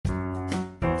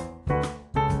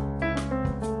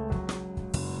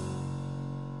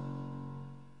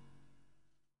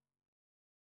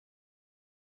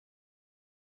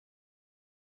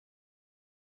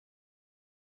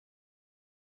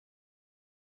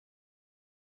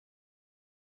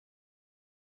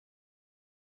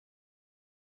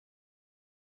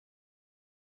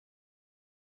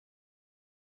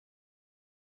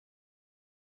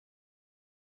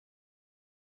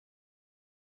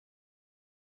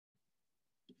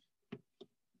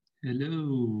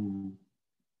Hello.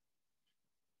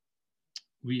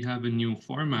 We have a new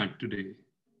format today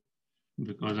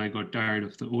because I got tired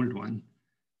of the old one.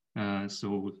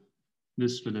 So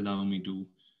this will allow me to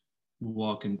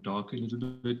walk and talk a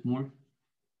little bit more,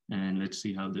 and let's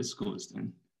see how this goes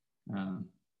then. Uh,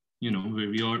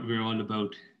 we're all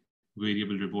about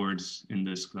variable rewards in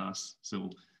this class, so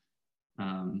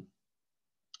um,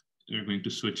 we're going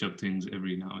to switch up things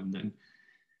every now and then.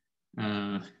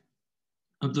 Uh,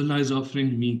 Abdullah is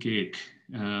offering me cake.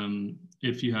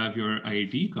 If you have your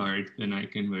ID card, then I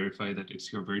can verify that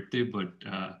it's your birthday, but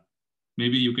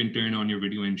maybe you can turn on your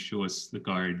video and show us the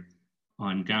card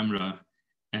on camera.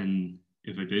 And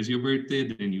if it is your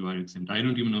birthday, then you are exempt. I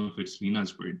don't even know if it's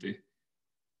Lina's birthday.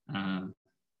 Uh,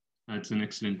 that's an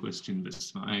excellent question,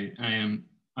 Bisma.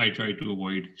 I try to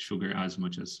avoid sugar as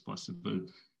much as possible.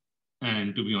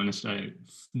 And to be honest, I've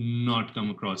not come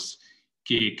across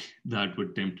cake that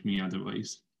would tempt me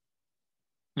otherwise.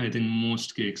 I think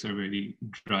most cakes are very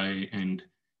dry and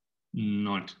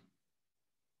not,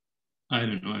 I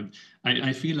don't know.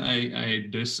 I feel I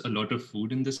diss a lot of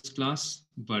food in this class,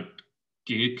 but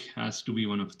cake has to be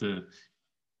one of the,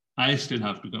 I still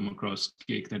have to come across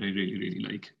cake that I really, really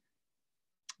like.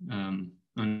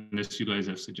 Unless you guys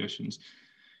have suggestions.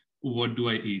 What do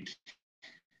I eat?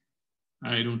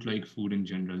 I don't like food in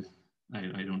general.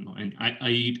 I don't know. And I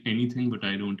eat anything, but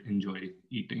I don't enjoy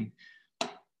eating.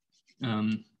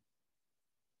 Um,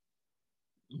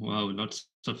 wow, lots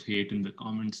of hate in the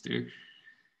comments there.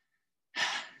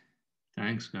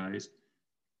 Thanks, guys.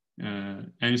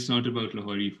 And it's not about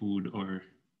Lahori food or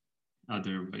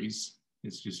otherwise,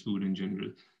 it's just food in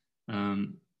general.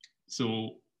 Um,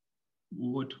 so,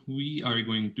 what we are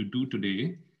going to do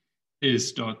today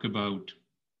is talk about,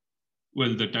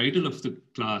 well, the title of the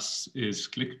class is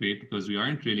clickbait because we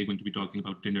aren't really going to be talking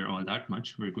about Tinder all that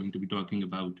much. We're going to be talking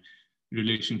about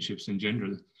relationships in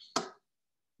general.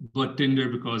 But Tinder,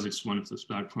 because it's one of those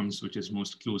platforms which is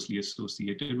most closely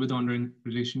associated with online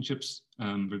relationships,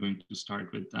 we're going to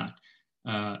start with that.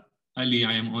 Ali,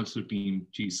 I am also team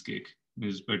cheesecake.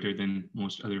 Is better than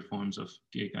most other forms of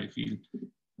cake, I feel.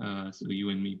 So you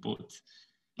and me both.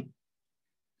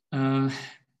 Uh,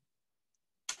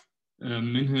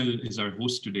 Minhal is our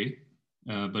host today,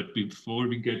 but before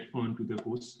we get on to the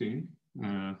hosting,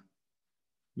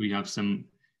 we have some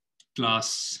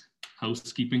class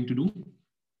housekeeping to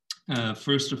do.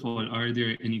 First of all, are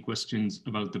there any questions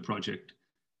about the project?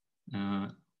 Uh,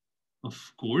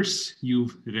 of course,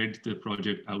 you've read the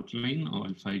project outline,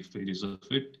 all 5 pages of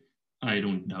it. I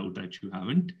don't doubt that you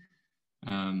haven't.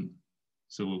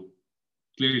 So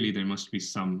clearly there must be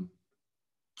some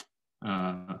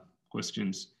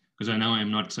questions, because I know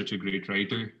I'm not such a great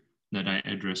writer that I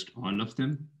addressed all of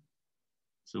them.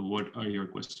 So what are your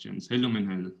questions? Hello,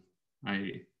 Minhal.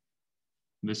 Hi,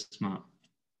 Visma.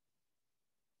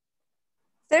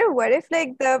 Sir, what if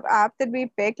like the app that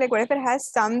we pick, like what if it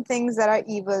has some things that are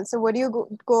evil? So what do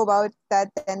you go about that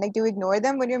then? Like, do you ignore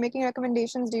them when you're making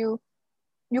recommendations? You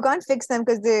can't fix them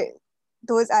because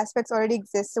those aspects already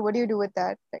exist. So what do you do with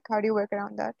that? Like, how do you work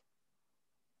around that?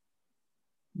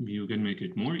 You can make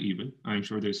it more evil. I'm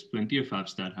sure there's plenty of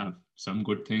apps that have some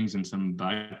good things and some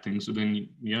bad things. So then,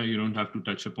 yeah, you don't have to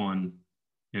touch upon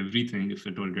everything if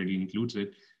it already includes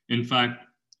it. In fact,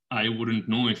 I wouldn't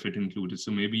know if it included.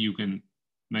 So maybe you can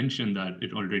mention that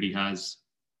it already has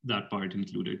that part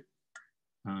included.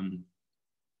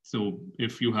 So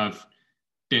if you have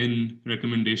 10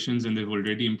 recommendations and they've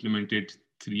already implemented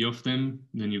 3 of them,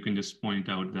 then you can just point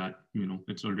out that,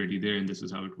 it's already there and this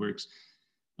is how it works.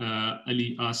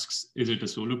 Ali asks, is it a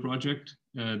solo project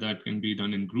that can be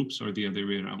done in groups or the other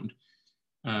way around?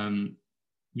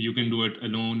 You can do it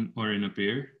alone or in a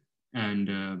pair.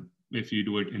 And if you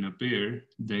do it in a pair,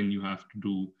 then you have to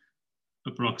do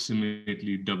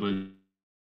approximately double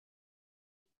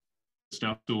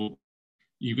stuff. So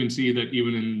you can see that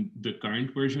even in the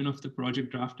current version of the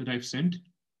project draft that I've sent,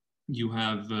 you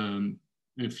have,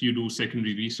 if you do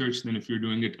secondary research, then if you're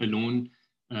doing it alone,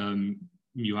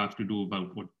 you have to do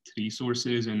about 3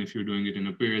 sources. And if you're doing it in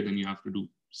a pair, then you have to do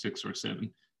 6 or 7.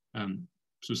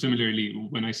 So similarly,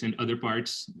 when I send other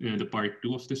parts, the part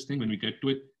 2 of this thing, when we get to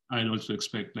it, I'll also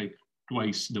expect like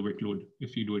twice the workload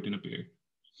if you do it in a pair.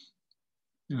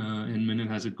 And Minil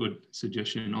has a good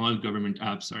suggestion. All government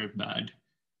apps are bad.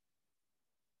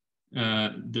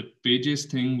 The pages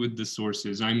thing with the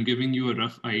sources, I'm giving you a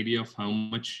rough idea of how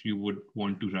much you would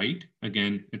want to write.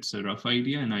 Again, it's a rough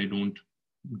idea and I don't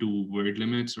do word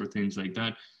limits or things like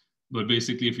that. But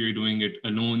basically, if you're doing it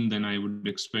alone, then I would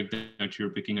expect that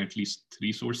you're picking at least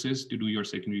 3 sources to do your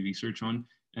secondary research on.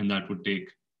 And that would take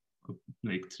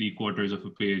like 3/4 of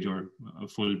a page or a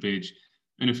full page.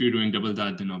 And if you're doing double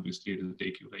that, then obviously it'll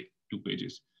take you like 2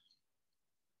 pages.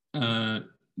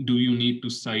 Do you need to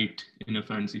cite in a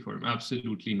fancy form?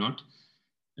 Absolutely not.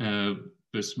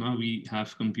 Bisma, we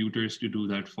have computers to do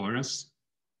that for us.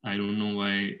 I don't know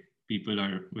why people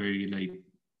are very like,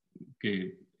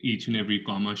 okay, each and every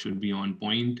comma should be on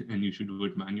point and you should do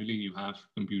it manually. You have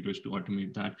computers to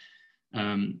automate that.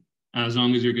 As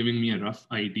long as you're giving me a rough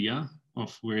idea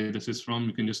of where this is from,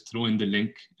 you can just throw in the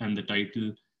link and the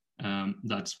title.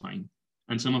 That's fine.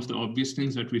 And some of the obvious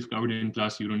things that we've covered in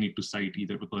class, you don't need to cite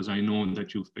either, because I know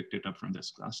that you've picked it up from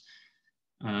this class.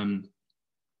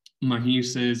 Mahir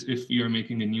says, if you're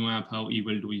making a new app, how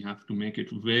evil do we have to make it?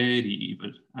 Very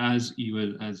evil as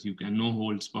you can. No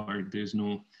holds barred. There's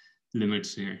no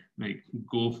limits here. Like,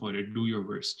 go for it, do your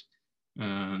worst.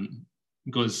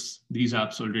 Because these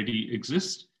apps already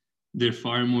exist. They're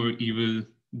far more evil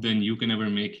than you can ever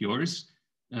make yours.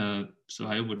 So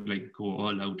I would like go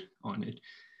all out on it.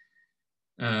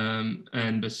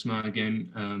 And Basma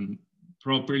again,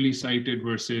 properly cited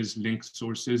versus linked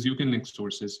sources. You can link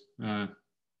sources.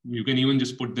 You can even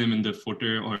just put them in the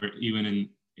footer or even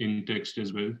in text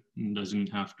as well. It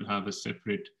doesn't have to have a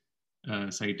separate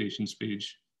citations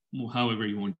page, however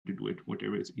you want to do it,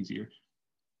 whatever is easier.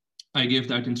 I gave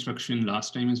that instruction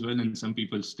last time as well, and some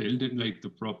people still did like the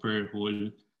proper whole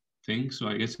thing. So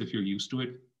I guess if you're used to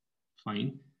it,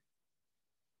 fine.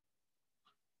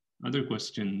 Other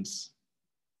questions?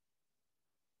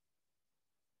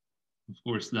 Of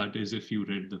course, that is if you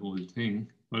read the whole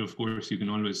thing, but of course you can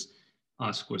always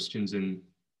ask questions in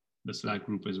the Slack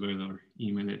group as well or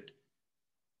email it.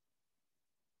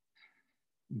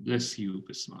 Bless you,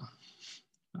 Bisma.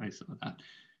 I saw that.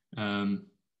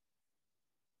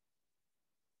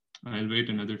 I'll wait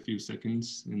another few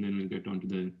seconds and then we'll get on to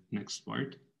the next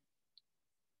part.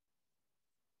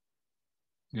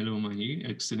 Hello, Mahi.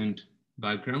 Excellent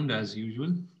background as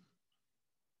usual.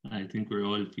 I think we're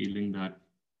all feeling that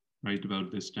right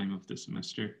about this time of the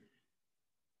semester.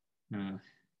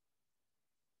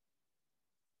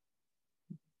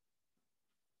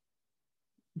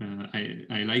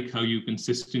 I like how you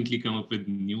consistently come up with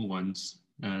new ones.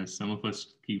 Some of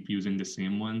us keep using the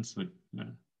same ones, but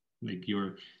like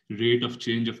your rate of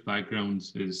change of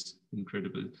backgrounds is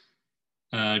incredible.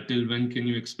 Till when can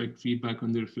you expect feedback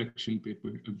on the reflection paper,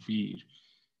 Abir?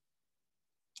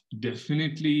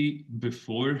 Definitely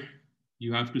before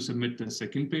you have to submit the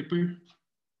second paper.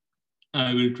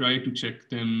 I will try to check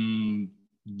them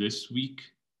this week,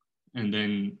 and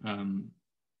then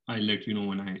I'll let you know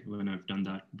when I've done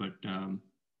that. But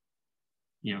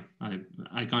yeah,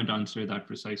 I can't answer that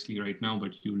precisely right now,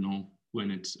 but you'll know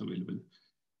when it's available.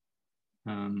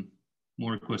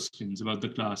 More questions about the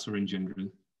class or in general?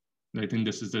 I think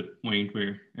this is the point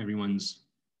where everyone's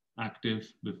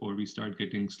active before we start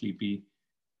getting sleepy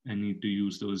and need to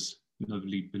use those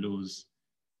lovely pillows.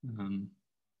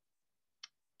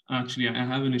 Actually, I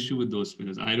have an issue with those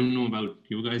pillows. I don't know about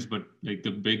you guys, but like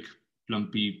the big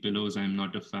plumpy pillows, I'm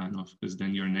not a fan of, because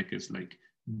then your neck is like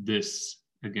this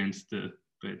against the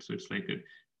bed. So it's like a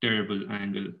terrible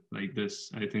angle like this.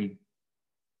 I think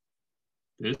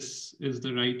this is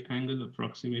the right angle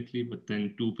approximately, but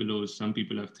then two pillows, some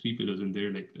people have three pillows and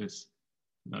they're like this.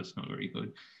 That's not very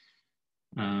good.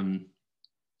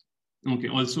 Okay,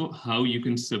 also how you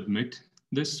can submit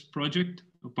this project,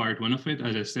 part one of it,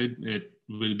 as I said, it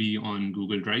will be on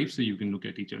Google Drive, so you can look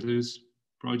at each other's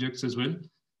projects as well.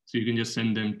 So you can just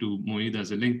send them to Moeed as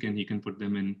a link and he can put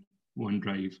them in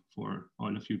OneDrive for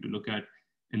all of you to look at,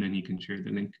 and then he can share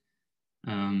the link.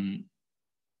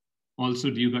 Also,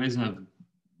 do you guys have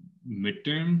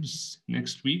midterms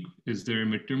next week? Is there a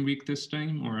midterm week this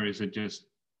time, or is it just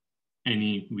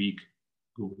any week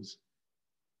goes?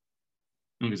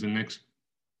 Okay, so next,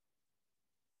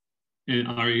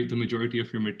 are the majority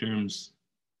of your midterms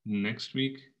next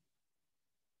week?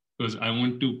 Because I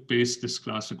want to pace this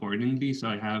class accordingly. So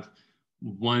I have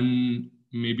one,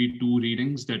 maybe two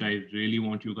readings that I really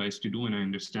want you guys to do. And I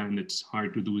understand it's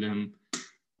hard to do them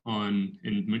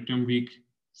in midterm week.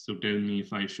 So tell me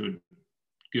if I should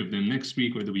give them next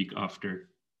week or the week after,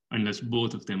 unless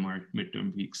both of them are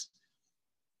midterm weeks,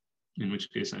 in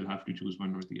which case I'll have to choose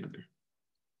one or the other.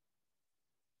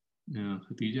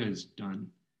 Khatija is done.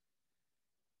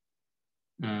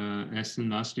 And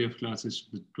last day of class is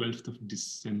the 12th of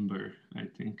December, I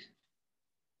think.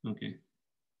 Okay.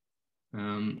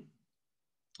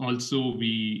 Also,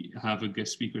 we have a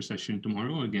guest speaker session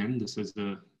tomorrow. Again, this is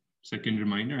the second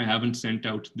reminder. I haven't sent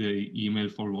out the email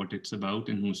for what it's about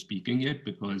and who's speaking yet,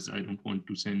 because I don't want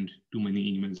to send too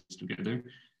many emails together.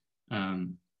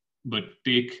 But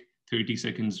take 30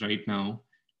 seconds right now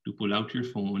to pull out your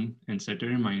phone and set a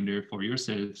reminder for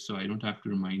yourself, so I don't have to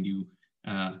remind you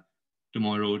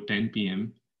tomorrow 10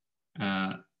 p.m.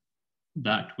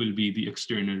 That will be the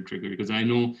external trigger, because I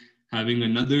know having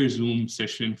another Zoom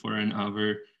session for an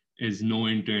hour is no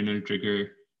internal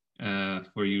trigger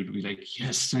for you to be like,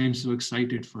 yes, I'm so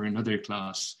excited for another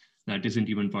class that isn't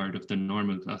even part of the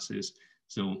normal classes.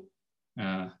 So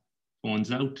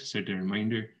phones out, set a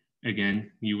reminder.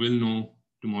 Again, you will know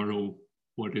tomorrow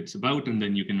what it's about, and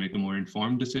then you can make a more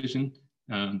informed decision.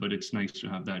 But it's nice to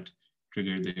have that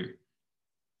trigger there.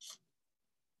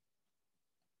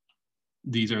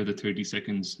 These are the 30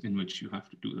 seconds in which you have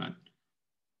to do that.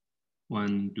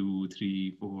 1, 2,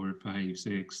 3, 4, 5,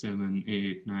 6, 7,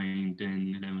 8, 9,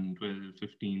 10, 11, 12,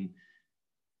 15,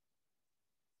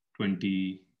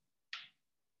 20,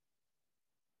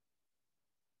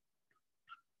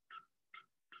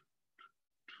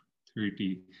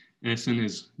 30. SN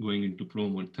is going into pro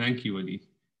mode. Thank you, Ali.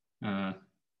 There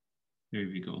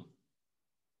we go.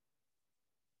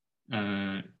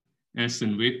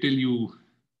 SN, wait till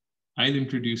I'll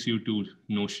introduce you to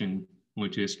Notion,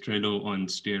 which is Trello on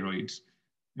steroids.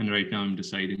 And right now I'm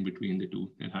deciding between the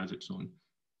two. It has its own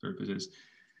purposes.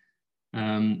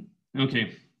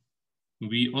 Okay.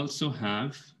 We also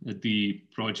have the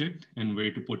project and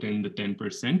where to put in the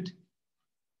 10%.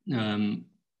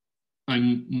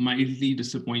 I'm mildly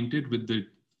disappointed with the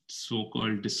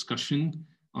so-called discussion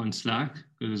on Slack,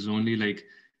 because there's only like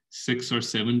 6 or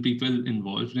 7 people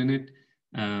involved in it.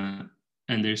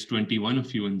 And there's 21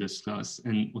 of you in this class.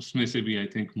 And usme se bhi, I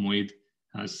think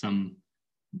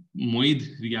Moid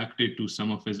reacted to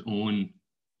some of his own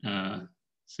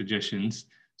suggestions.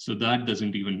 So that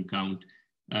doesn't even count.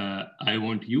 I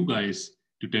want you guys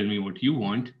to tell me what you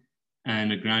want.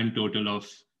 And a grand total of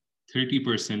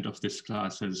 30% of this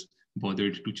class has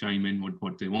bothered to chime in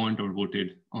what they want or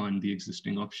voted on the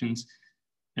existing options.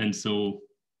 And so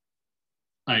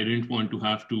I didn't want to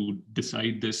have to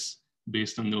decide this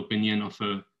based on the opinion of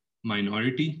a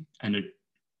minority, and a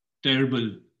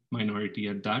terrible minority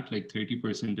at that. Like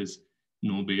 30% is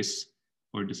no base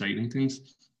for deciding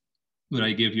things. But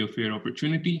I gave you a fair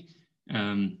opportunity.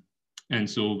 And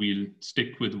so we'll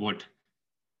stick with what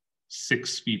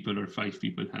 6 people or 5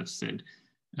 people have said.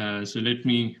 So let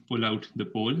me pull out the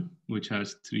poll, which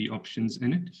has 3 options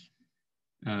in it.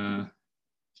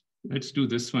 Let's do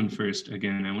this one first.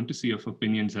 Again, I want to see if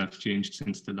opinions have changed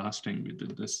since the last time we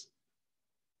did this.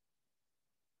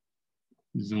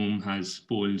 Zoom has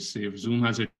polls saved. Zoom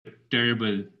has a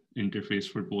terrible interface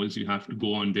for polls. You have to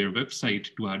go on their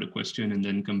website to add a question and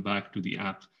then come back to the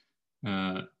app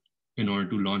in order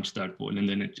to launch that poll. And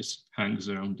then it just hangs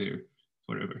around there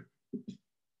forever.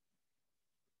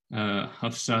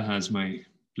 Hafsa has my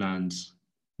plans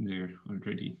there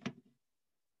already.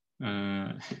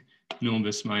 No,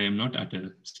 Bisma, I am not at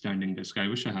a standing desk. I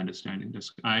wish I had a standing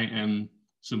desk. I am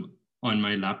on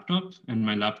my laptop, and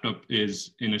my laptop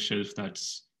is in a shelf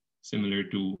that's similar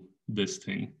to this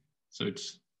thing. So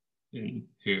it's in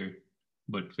here,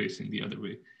 but facing the other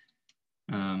way.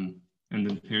 And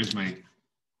then here's my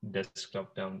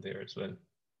desktop down there as well.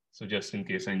 So just in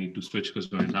case I need to switch,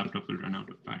 because my laptop will run out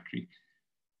of battery.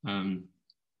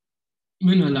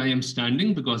 Meanwhile, I am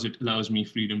standing because it allows me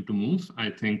freedom to move. I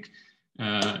think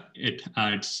it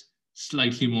adds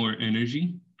slightly more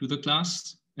energy to the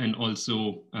class, and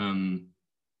also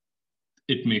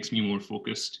it makes me more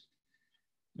focused.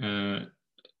 So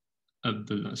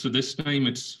this time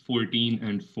it's 14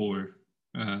 and 4,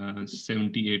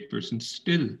 78%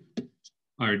 still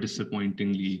are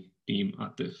disappointingly Team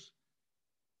Atif.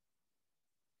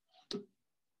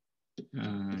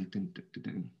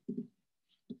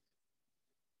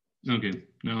 Okay,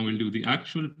 now we'll do the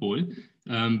actual poll.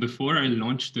 Before I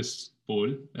launch this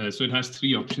poll, so it has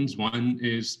 3 options. One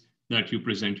is that you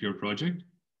present your project.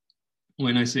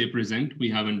 When I say present, we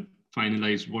haven't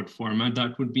finalized what format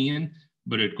that would be in,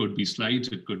 but it could be slides,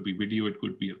 it could be video, it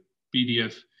could be a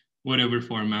PDF, whatever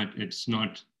format. It's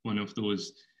not one of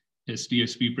those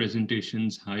STSP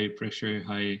presentations, high pressure,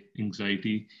 high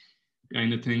anxiety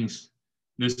kind of things.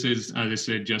 This is, as I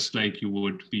said, just like you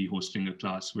would be hosting a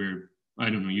class where, I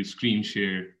don't know, you screen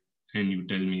share and you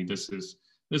tell me this is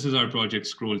our project,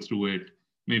 scroll through it,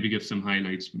 maybe give some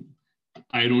highlights.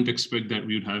 I don't expect that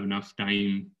we would have enough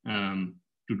time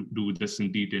to do this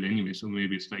in detail anyway. So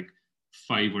maybe it's like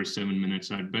 5 or 7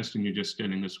 minutes at best, and you're just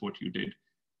telling us what you did.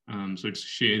 So it's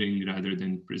sharing rather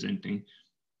than presenting.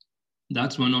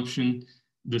 That's one option.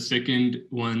 The second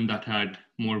one that had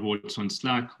more votes on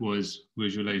Slack was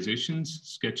visualizations,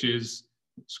 sketches,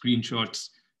 screenshots.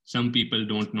 Some people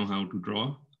don't know how to draw,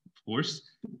 of course,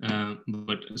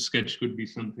 but a sketch could be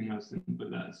something as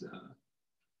simple as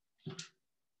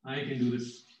I can do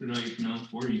this right now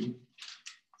for you.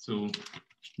 So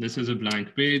this is a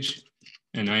blank page,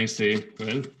 and I say,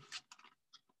 well,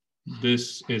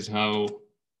 this is how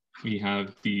we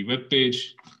have the web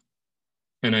page.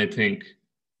 And I think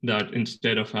that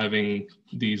instead of having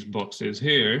these boxes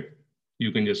here,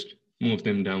 you can just move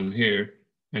them down here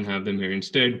and have them here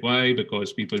instead. Why?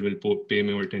 Because people will pay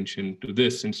more attention to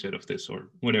this instead of this, or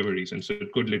whatever reason. So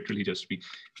it could literally just be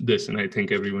this. And I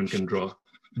think everyone can draw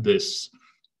this.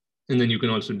 And then you can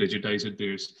also digitize it.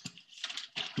 There's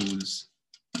tools.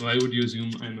 Why would you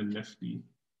assume I'm a lefty?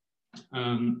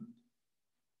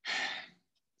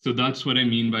 So that's what I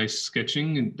mean by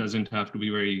sketching. It doesn't have to be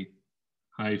very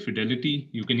high fidelity.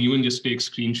 You can even just take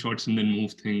screenshots and then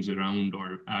move things around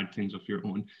or add things of your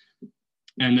own.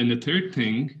 And then the third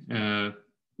thing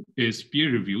is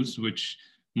peer reviews, which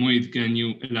Mohit, can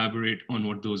you elaborate on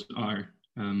what those are?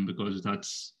 Because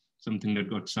that's something that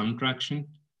got some traction.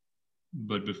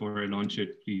 But before I launch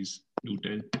it, please do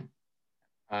tell.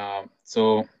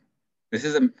 So this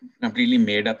is a completely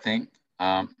made up thing.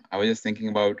 I was just thinking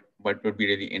about what would be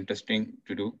really interesting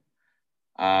to do.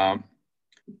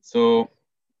 So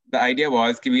the idea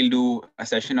was we'll do a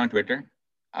session on Twitter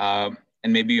and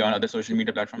maybe on other social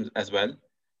media platforms as well.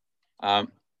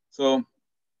 So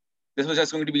this was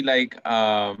just going to be like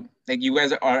you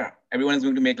guys are, everyone is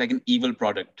going to make like an evil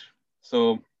product.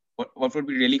 So what would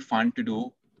be really fun to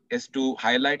do is to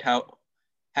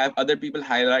have other people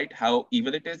highlight how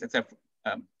evil it is, except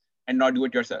and not do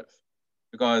it yourself.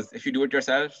 Because if you do it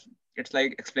yourself, it's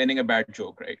like explaining a bad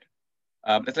joke, right?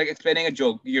 It's like explaining a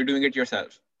joke. You're doing it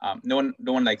yourself. No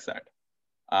one likes that.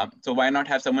 So why not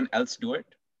have someone else do it?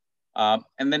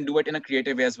 And then do it in a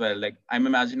creative way as well. Like I'm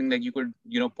imagining like you could,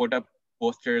 put up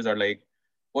posters or like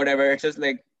whatever. It's just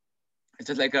like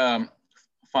a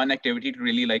fun activity to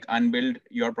really like unbuild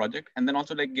your project, and then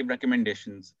also like give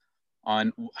recommendations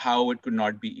on how it could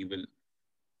not be evil.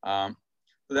 So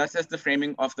that's just the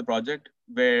framing of the project,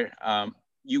 where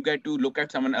you get to look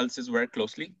at someone else's work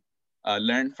closely,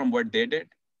 learn from what they did,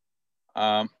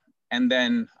 and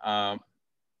then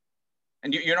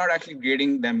and you're not actually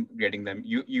grading them. You're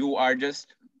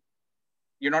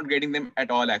not grading them at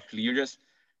all. Actually, you're just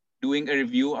doing a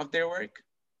review of their work.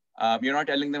 You're not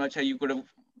telling them, "Acha, you could have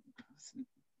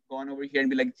gone over here and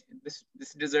be like, this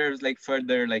deserves like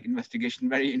further like investigation.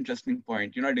 Very interesting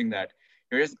point." You're not doing that.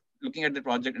 You're just looking at the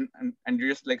project and you're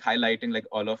just like highlighting like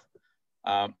all of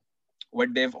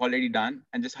what they've already done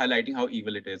and just highlighting how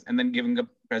evil it is, and then giving a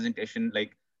presentation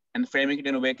like and framing it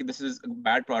in a way that this is a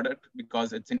bad product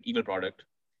because it's an evil product.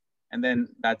 And then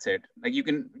that's it. Like you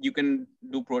can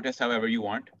do protests however you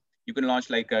want. You can launch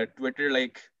like a Twitter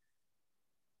like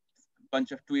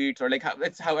bunch of tweets, or like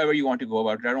it's however you want to go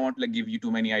about it. I don't want to like give you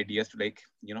too many ideas to like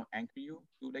anchor you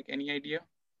to like any idea.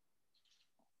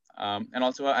 And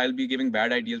also I'll be giving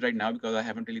bad ideas right now because I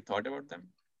haven't really thought about them.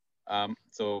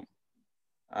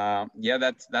 Yeah,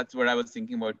 that's what I was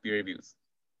thinking about peer reviews.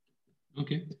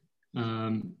 Okay.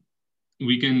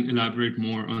 We can elaborate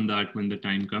more on that when the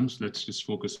time comes. Let's just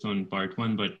focus on part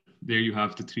one, but there you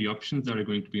have the three options that are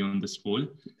going to be on this poll.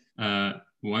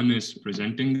 One is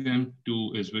presenting them,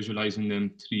 two is visualizing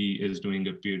them, three is doing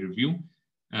a peer review.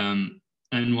 And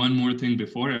one more thing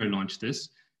before I launch this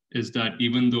is that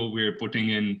even though we're putting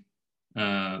in,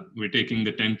 we're taking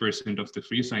the 10% of the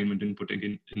free assignment and putting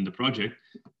it in the project,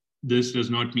 this does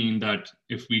not mean that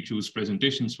if we choose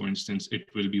presentations, for instance, it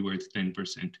will be worth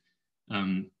 10%.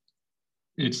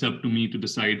 It's up to me to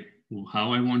decide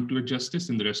how I want to adjust this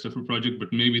in the rest of a project,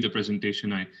 but maybe the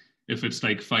presentation, if it's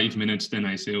like 5 minutes, then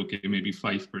I say, okay, maybe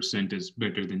 5% is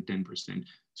better than 10%.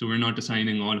 So we're not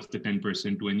assigning all of the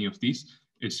 10% to any of these.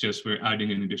 It's just we're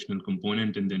adding an additional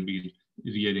component and then we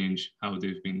rearrange how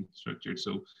they've been structured.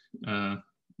 So I'm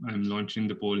launching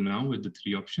the poll now with the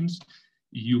three options.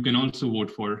 You can also vote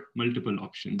for multiple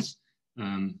options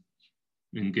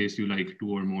in case you like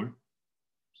two or more.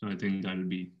 So I think that'll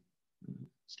be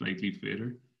slightly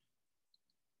fairer.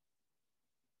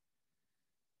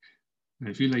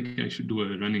 I feel like I should do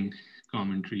a running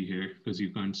commentary here because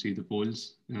you can't see the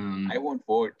polls. I won't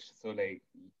vote, so like,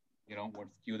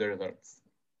 won't skew the results.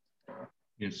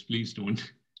 Yes, please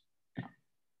don't.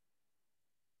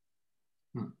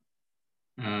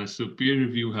 So peer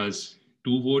review has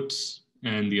 2 votes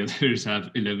and the others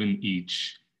have 11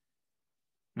 each.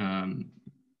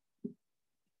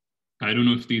 I don't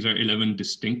know if these are 11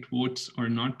 distinct votes or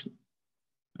not.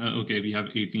 Okay, we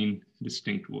have 18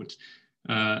 distinct votes.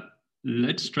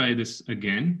 Let's try this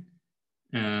again.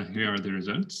 Here are the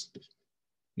results,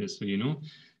 just so you know.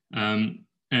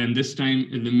 And this time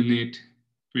eliminate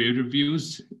peer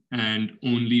reviews and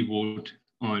only vote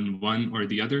on one or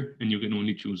the other, and you can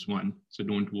only choose one. So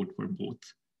don't vote for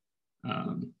both.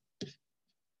 I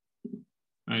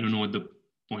don't know what the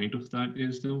point of that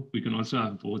is, though. We can also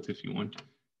have both if you want,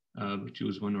 but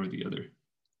choose one or the other.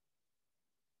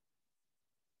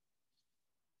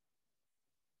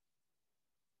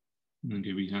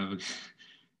 Okay, we have.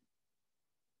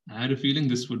 I had a feeling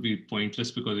this would be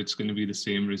pointless because it's going to be the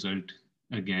same result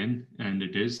again, and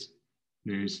it is.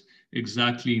 There's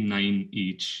exactly 9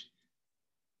 each.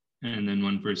 And then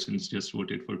one person's just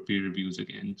voted for peer reviews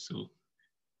again. So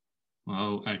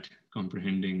wow, at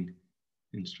comprehending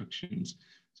instructions.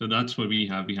 So that's what we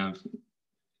have. We have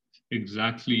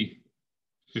exactly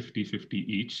 50-50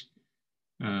 each.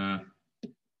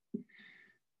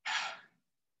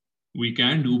 We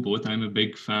can do both. I'm a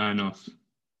big fan of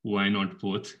why not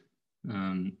both,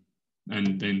 and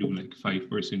then do like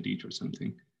 5% each or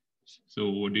something. So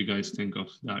what do you guys think of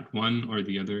that? One or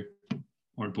the other,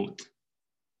 or both?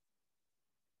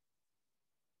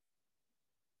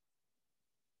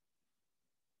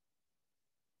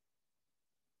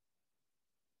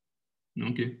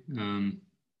 Okay.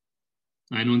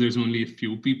 I know there's only a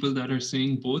few people that are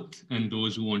saying both, and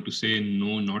those who want to say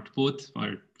no, not both,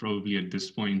 are probably at this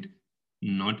point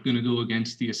not going to go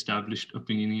against the established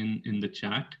opinion in the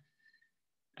chat.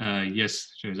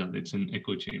 Yes, Shahzad, it's an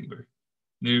echo chamber.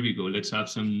 There we go. Let's have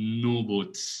some no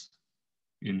boths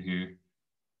in here.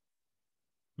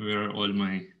 Where are all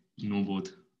my no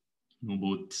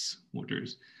boths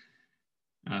voters?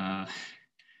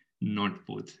 Not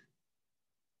both.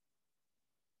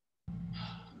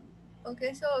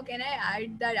 Okay, so can I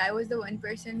add that I was the one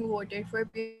person who voted for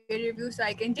peer review, so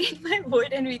I can change my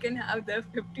vote and we can have the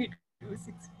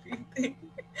 50-60 thing.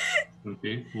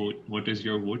 Okay, what is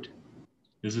your vote?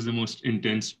 This is the most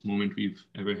intense moment we've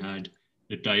ever had.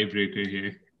 The tiebreaker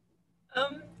here. How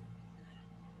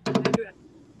do I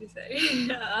decide?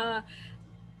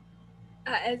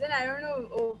 As in, I don't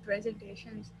know,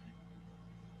 presentations.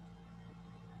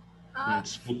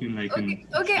 Spoken like okay, an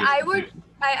okay.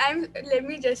 I'm. Let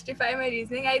me justify my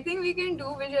reasoning. I think we can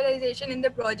do visualization in the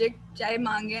project. Chahe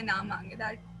mange na mange.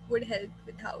 That would help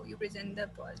with how you present the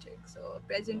project. So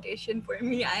presentation for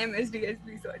me, I am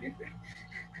SDSB. Sorry.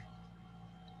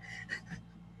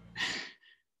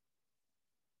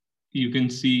 You can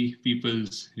see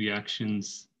people's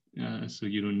reactions, so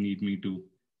you don't need me to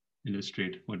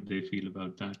illustrate what they feel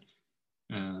about that.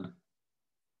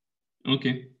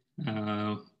 Okay.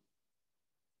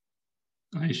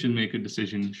 I should make a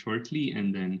decision shortly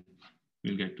and then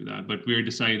we'll get to that. But we're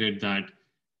decided that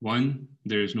one,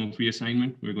 there is no free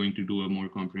assignment. We're going to do a more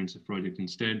comprehensive project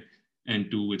instead.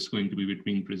 And two, it's going to be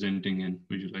between presenting and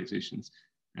visualizations,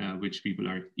 which people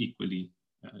are equally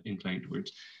inclined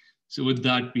towards. So with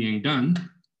that being done,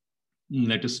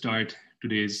 let us start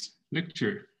today's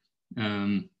lecture.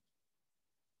 How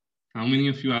many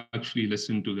of you actually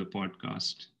listened to the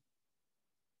podcast?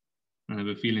 I have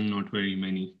a feeling not very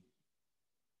many.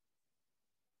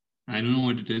 I don't know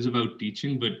what it is about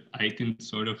teaching, but I can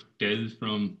sort of tell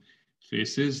from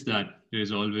faces that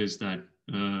there's always that,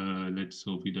 let's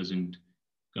hope he doesn't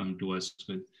come to us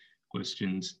with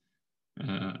questions.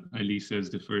 Ali says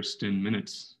the first 10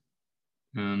 minutes.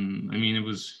 I mean, it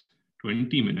was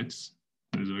 20 minutes.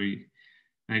 It was very,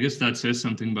 I guess that says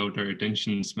something about our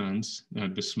attention spans.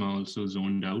 Bisma also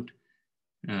zoned out.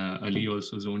 Ali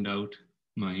also zoned out.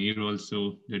 Mahir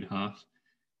also did half.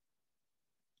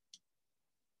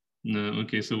 No,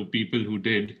 okay, so people who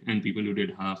did and people who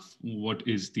did half, what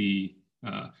is the,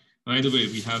 by the way,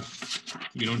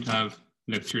 we don't have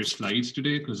lecture slides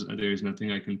today because there is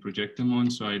nothing I can project them on.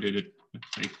 So I did it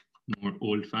like more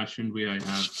old fashioned way. I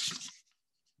have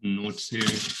notes here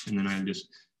and then I'll just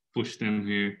push them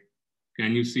here.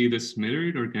 Can you see this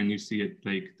mirrored or can you see it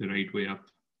like the right way up?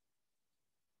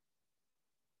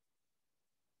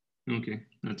 Okay,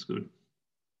 that's good.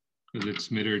 Because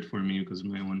it's mirrored for me because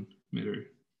my own mirror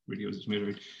videos is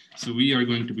mirrored. So we are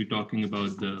going to be talking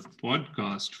about the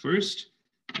podcast first.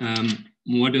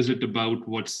 What is it about?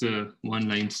 What's the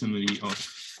one-line summary of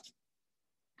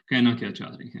कहना क्या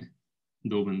चाह रहे हैं?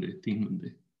 दो बंदे, तीन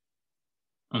बंदे.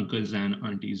 Uncles and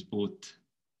aunties both.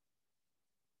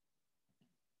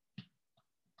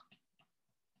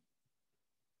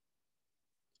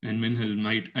 And Minhal,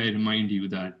 might I remind you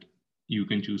that you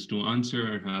can choose to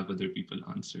answer or have other people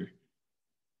answer.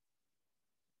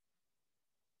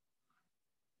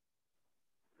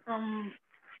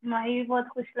 माही बहुत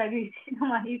खुश लगी थी तो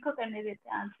माही को करने देते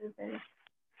आंसर करे.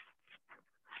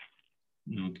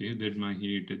 Okay, did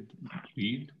Mahi did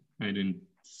read? I didn't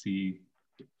see.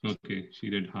 Okay, she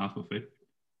did half of it.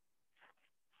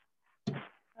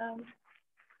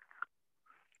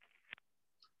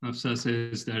 Hafsa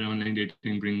says that online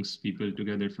dating brings people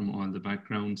together from all the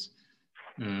backgrounds.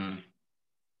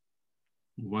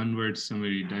 One word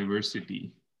summary,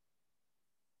 diversity.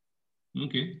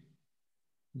 Okay.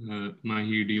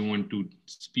 Mahi, do you want to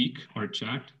speak or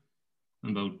chat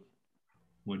about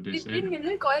what they said? Did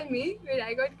Himran call me? Wait,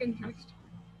 I got confused.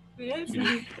 I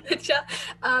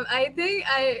think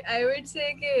I would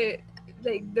say that,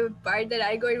 like, the part that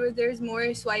I got was there's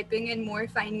more swiping and more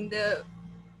finding the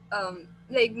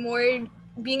like more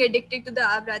being addicted to the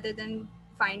app rather than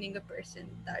finding a person.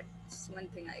 That's one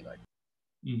thing I got.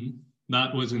 Mm-hmm.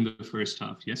 That was in the first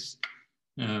half, yes.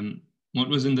 What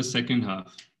was in the second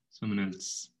half? Someone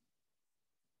else.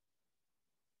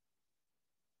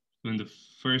 So in the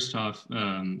first half,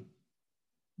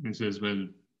 it says, well,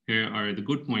 here are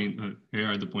the here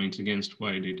are the points against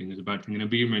why dating is a bad thing. And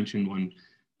Abir mentioned one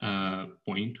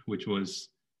point, which was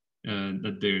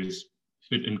that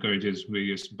it encourages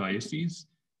various biases.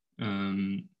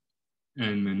 And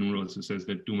Manur also says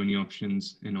that too many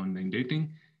options in online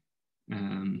dating.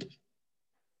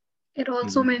 It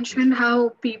also mentioned how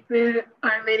people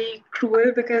are very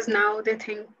cruel because now they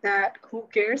think that who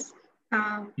cares,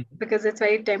 because it's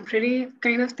very temporary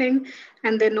kind of thing,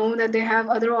 and they know that they have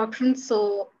other options,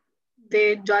 so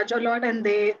they judge a lot and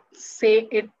they say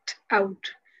it out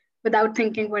without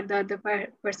thinking what the other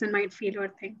person might feel or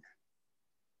think.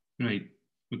 Right,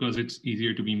 because it's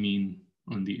easier to be mean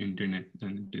on the internet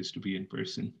than it is to be in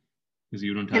person, because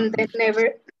you don't have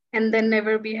and then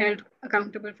never be held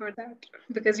accountable for that,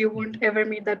 because you won't ever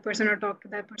meet that person or talk to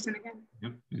that person again.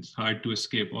 Yep, it's hard to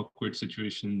escape awkward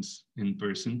situations in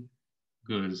person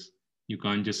because you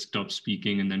can't just stop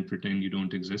speaking and then pretend you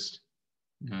don't exist.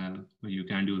 You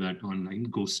can do that online,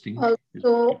 ghosting.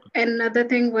 Also, another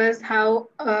thing was how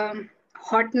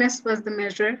hotness was the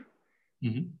measure.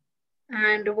 Mm-hmm.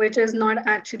 And which is not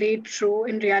actually true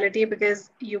in reality, because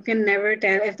you can never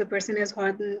tell if the person is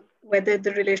hot and whether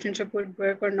the relationship would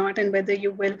work or not, and whether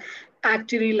you will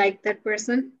actually like that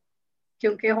person.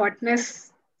 क्योंकि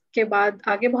hotness के बाद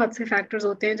आगे बहुत से factors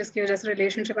होते हैं जिसकी वजह से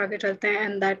relationship आगे चलते हैं,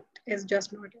 and that is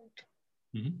just not it.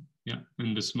 Mm-hmm. Yeah,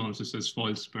 and this also says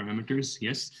false parameters.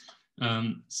 Yes.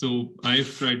 So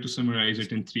I've tried to summarize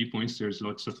it in 3 points. There's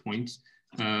lots of points,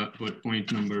 but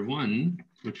point number 1,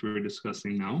 which we're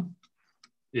discussing now,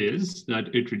 is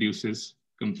that it reduces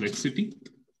complexity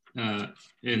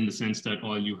in the sense that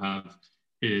all you have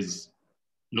is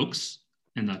looks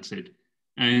and that's it.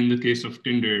 And in the case of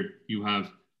Tinder, you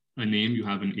have a name, you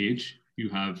have an age, you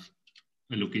have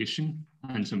a location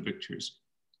and some pictures.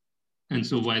 And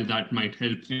so while that might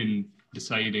help in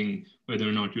deciding whether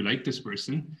or not you like this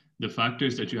person, the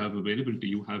factors that you have available to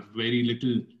you have very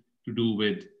little to do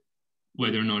with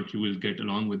whether or not you will get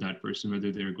along with that person,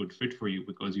 whether they're a good fit for you,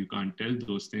 because you can't tell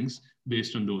those things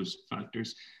based on those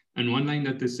factors. And one line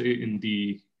that they say in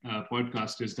the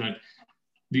podcast is that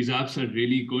these apps are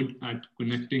really good at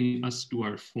connecting us to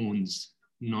our phones,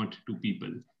 not to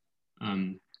people.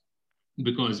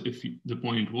 Because if the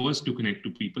point was to connect to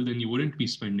people, then you wouldn't be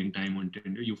spending time on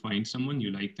Tinder. You find someone,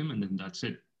 you like them, and then that's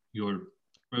it. Your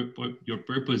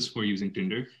purpose for using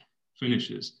Tinder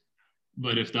finishes.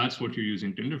 But if that's what you're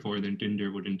using Tinder for, then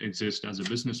Tinder wouldn't exist as a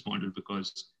business model,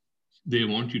 because they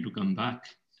want you to come back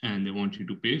and they want you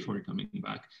to pay for coming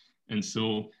back. And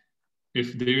so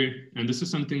if and this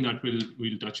is something that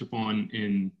we'll touch upon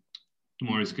in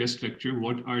tomorrow's guest lecture,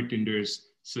 what are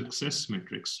Tinder's success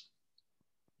metrics?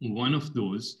 One of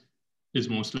those is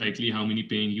most likely how many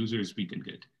paying users we can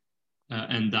get.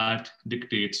 And that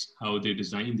dictates how they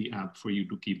design the app for you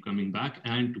to keep coming back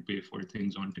and to pay for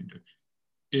things on Tinder.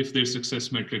 If their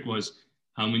success metric was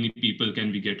how many people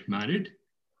can we get married,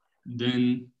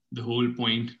 then the whole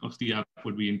point of the app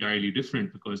would be entirely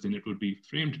different, because then it would be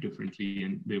framed differently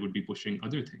and they would be pushing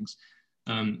other things.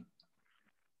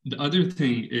 The other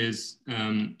thing is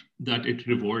that it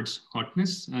rewards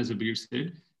hotness, as Abir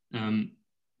said.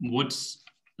 What's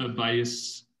a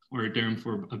bias or a term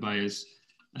for a bias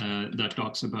that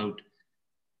talks about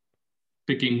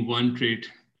picking one trait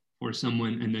for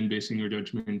someone and then basing your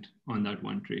judgment on that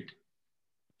one trait?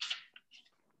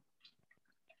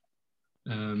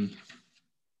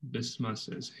 Bisma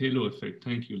says, halo effect.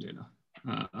 Thank you, Leila.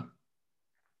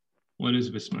 What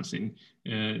is Bisma saying?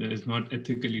 That is not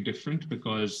ethically different,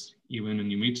 because even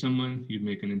when you meet someone, you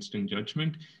make an instant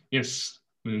judgment. Yes,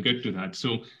 we'll get to that.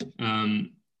 So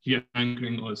yeah,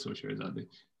 anchoring also, Shahzadeh.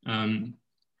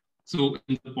 So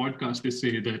in the podcast, they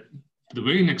say that the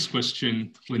very next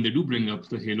question, when they do bring up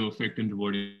the halo effect and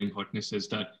rewarding hotness, is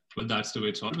that, well, that's the way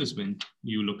it's always been.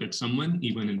 You look at someone,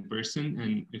 even in person,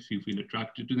 and if you feel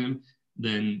attracted to them,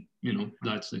 then, you know,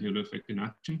 that's the halo effect in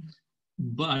action.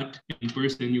 But in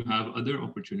person, you have other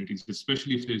opportunities,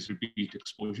 especially if there's repeat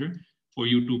exposure, for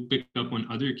you to pick up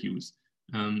on other cues.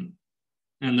 And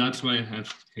that's why I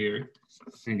have here,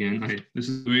 again, this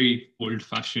is a very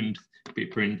old-fashioned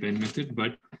paper and pen method,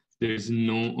 but there's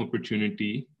no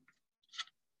opportunity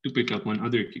to pick up on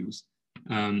other cues.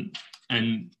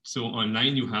 And so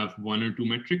online, you have one or two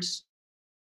metrics,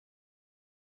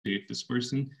 date this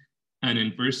person, and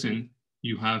in person,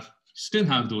 you still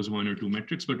have those one or two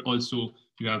metrics, but also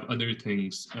you have other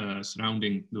things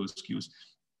surrounding those cues.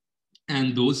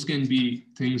 And those can be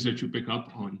things that you pick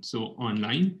up on. So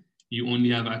online, you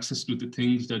only have access to the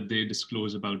things that they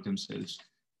disclose about themselves.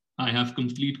 I have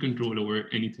complete control over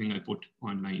anything I put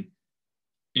online.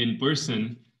 In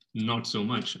person, not so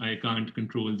much. I can't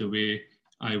control the way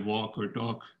I walk or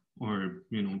talk, or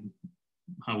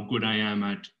how good I am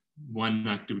at one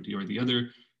activity or the other.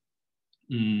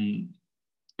 And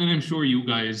I'm sure you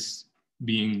guys,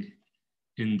 being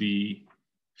in the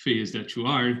phase that you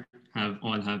are,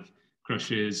 all have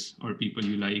crushes or people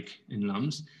you like in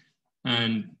LUMS.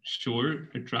 And sure,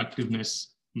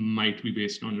 attractiveness might be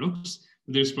based on looks,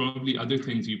 but there's probably other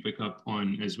things you pick up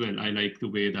on as well. I like the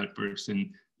way that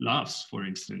person laughs, for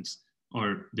instance,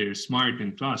 or they're smart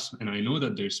in class. And I know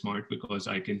that they're smart because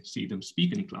I can see them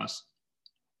speak in class.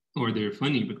 Or they're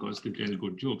funny because they tell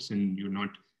good jokes, and you're not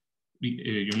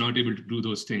able to do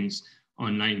those things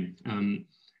online. And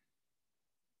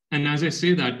as I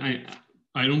say that,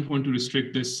 I don't want to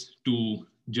restrict this to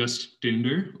just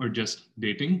Tinder or just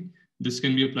dating. This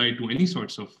can be applied to any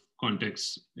sorts of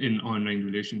contexts in online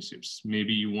relationships.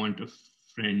 Maybe you want a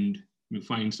friend, you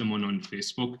find someone on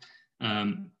Facebook,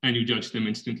 and you judge them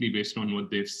instantly based on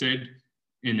what they've said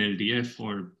in LDF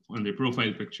or on their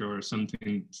profile picture or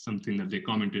something that they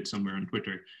commented somewhere on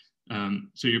Twitter.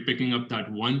 So you're picking up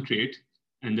that one trait,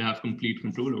 and they have complete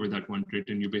control over that one trait,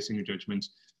 and you're basing your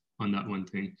judgments on that one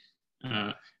thing.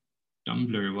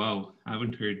 Tumblr, wow, I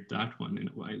haven't heard that one in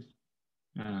a while.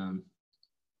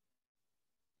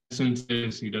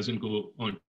 Says he doesn't go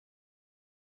on.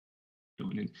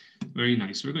 Very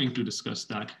nice. We're going to discuss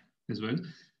that as well.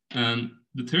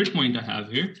 The third point I have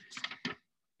here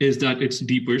is that it's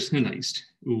depersonalized.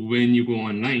 When you go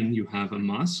online, you have a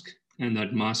mask, and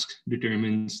that mask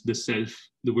determines the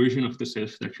version of the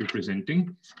self that you're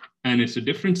presenting. And it's a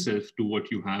different self to what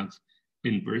you have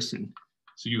in person.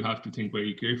 So you have to think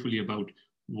very carefully about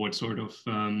what sort of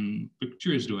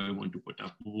pictures do I want to put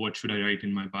up? What should I write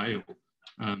in my bio?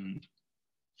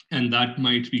 And that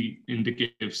might be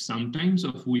indicative sometimes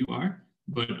of who you are,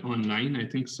 but online, I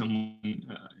think someone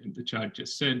in the chat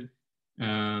just said,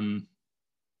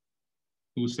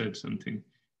 who said something?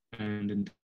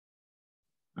 And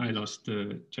I lost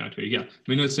the chat here. Yeah,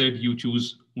 Vinod said you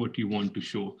choose what you want to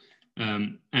show.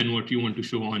 And what you want to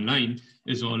show online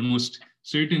is almost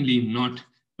certainly not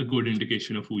a good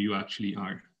indication of who you actually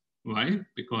are. Why?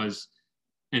 Because,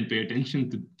 and pay attention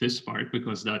to this part,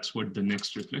 because that's what the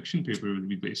next reflection paper will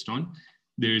be based on.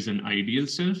 There is an ideal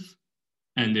self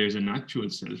and there's an actual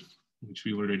self, which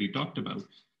we already talked about.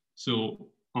 So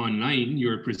online,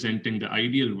 you're presenting the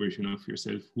ideal version of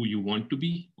yourself, who you want to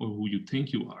be or who you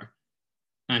think you are.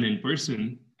 And in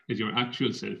person is your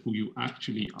actual self, who you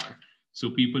actually are.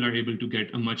 So people are able to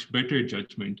get a much better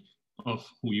judgment of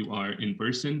who you are in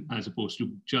person, as opposed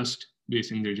to just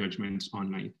basing their judgments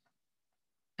online.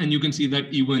 And you can see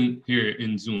that even here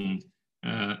in Zoom.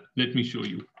 Let me show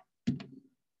you.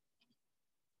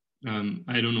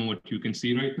 I don't know what you can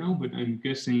see right now, but I'm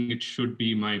guessing it should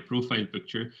be my profile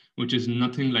picture, which is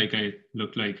nothing like I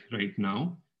look like right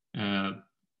now,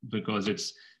 because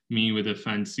it's me with a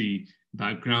fancy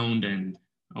background and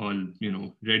all,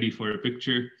 ready for a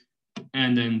picture.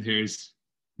 And then there's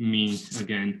me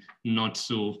again, not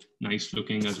so nice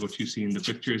looking as what you see in the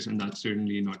pictures, and that's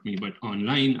certainly not me. But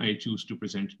online, I choose to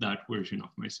present that version of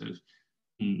myself.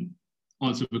 And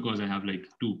also because I have like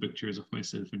 2 pictures of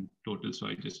myself in total, so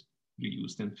I just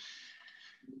reuse them.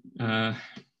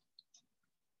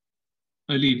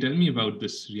 Ali, tell me about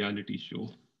this reality show.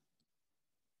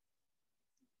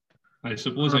 I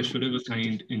suppose I should have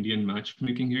assigned Indian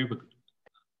matchmaking here, but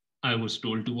I was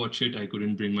told to watch it. I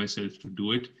couldn't bring myself to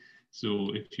do it.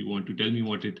 So if you want to tell me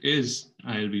what it is,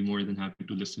 I'll be more than happy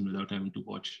to listen without having to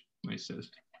watch myself.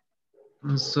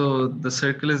 So The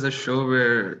Circle is a show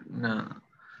where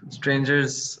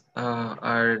strangers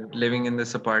are living in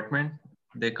this apartment.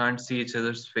 They can't see each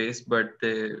other's face, but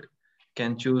they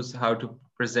can choose how to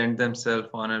present themselves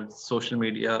on a social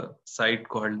media site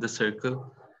called The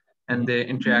Circle. And they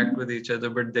interact with each other,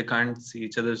 but they can't see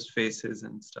each other's faces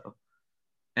and stuff.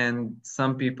 And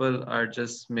some people are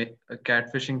just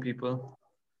catfishing people,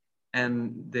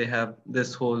 and they have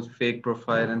this whole fake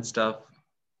profile and stuff.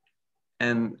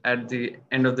 and at the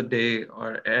end of the day or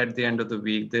at the end of the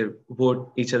week, they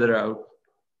vote each other out.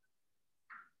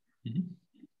 Mm-hmm.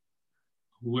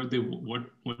 Who are they?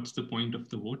 What's the point of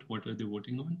the vote? What are they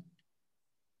voting on?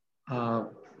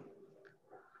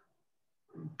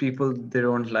 People they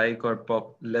don't like or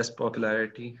less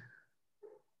popularity,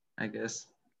 I guess.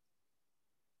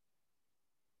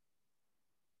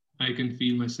 I can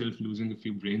feel myself losing a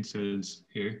few brain cells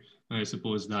here. I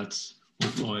suppose that's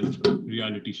what all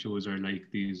reality shows are like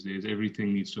these days.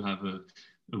 Everything needs to have a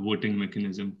voting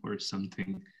mechanism for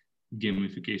something,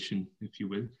 gamification, if you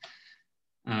will.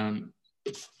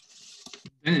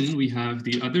 Then we have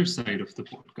the other side of the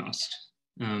podcast.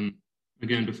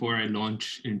 Again, before I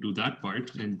launch into that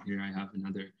part, and here I have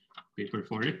another paper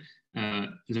for it,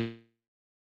 the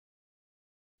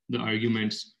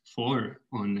arguments for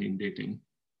online dating.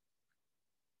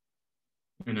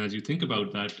 And as you think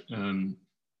about that,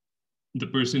 the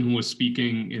person who was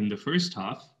speaking in the first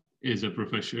half is a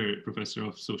professor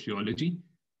of sociology.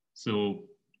 So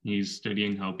he's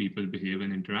studying how people behave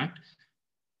and interact.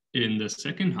 In the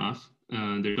second half,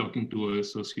 they're talking to a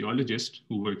sociologist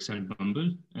who works at Bumble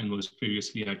and was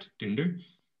previously at Tinder.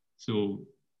 So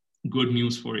good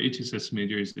news for HSS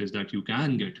majors is that you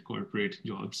can get corporate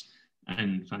jobs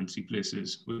and fancy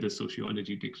places with a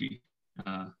sociology degree.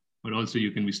 But also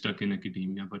you can be stuck in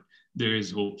academia, but there is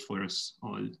hope for us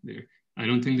all there. I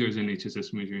don't think there's an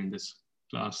HSS major in this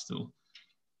class though.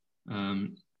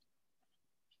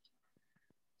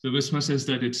 So Visma says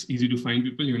that it's easy to find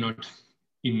people. You're not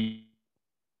in,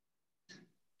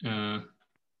 yeah,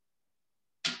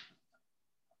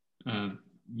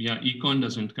 econ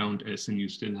doesn't count as, and you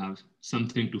still have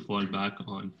something to fall back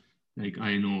on. Like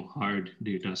I know hard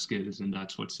data skills, and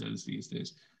that's what sells these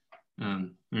days.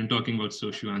 I'm talking about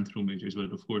socio-anthro majors,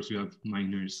 but of course you have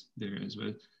minors there as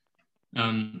well.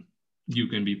 You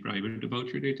can be private about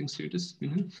your dating status.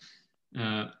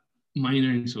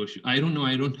 Minor in social, I don't know,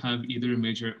 I don't have either a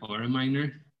major or a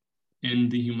minor in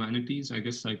the humanities. I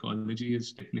guess psychology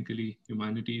is technically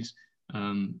humanities.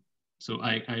 So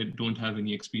I don't have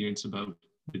any experience about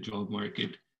the job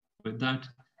market with that,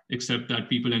 except that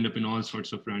people end up in all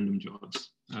sorts of random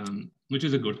jobs, which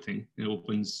is a good thing. It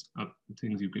opens up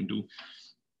things you can do.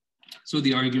 So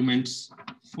the arguments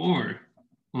for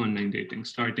online dating,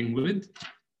 starting with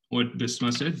what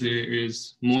Bisma said, there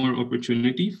is more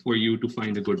opportunity for you to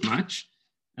find a good match.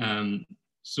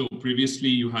 So previously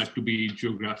you had to be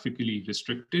geographically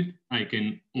restricted. I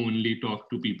can only talk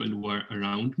to people who are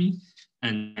around me.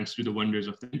 And thanks to the wonders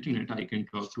of the internet, I can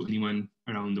talk to anyone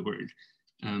around the world.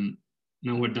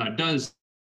 Now what that does,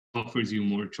 offers you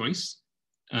more choice.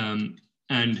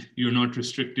 And you're not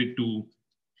restricted to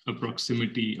a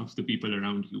proximity of the people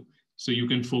around you. So you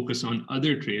can focus on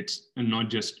other traits and not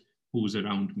just who's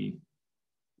around me.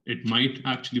 It might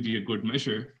actually be a good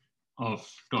measure of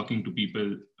talking to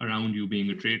people around you being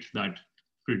a trait that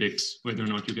predicts whether or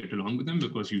not you get along with them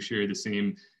because you share the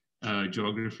same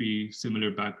geography,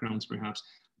 similar backgrounds perhaps.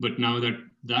 But now that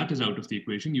that is out of the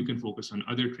equation, you can focus on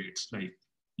other traits, like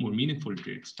more meaningful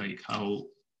traits, like how,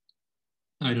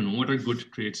 I don't know, what are good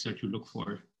traits that you look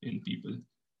for in people?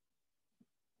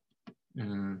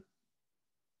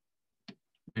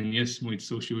 And yes, Mohit,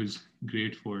 Socio is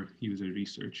great for user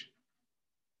research.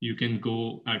 You can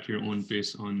go at your own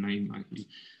pace online, Mahi.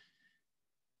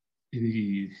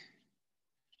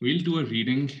 We'll do a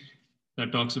reading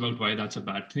that talks about why that's a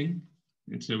bad thing.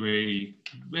 It's a very,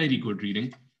 very good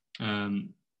reading.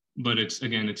 But it's,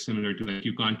 again, it's similar to like,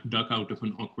 you can't duck out of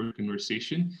an awkward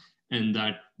conversation, and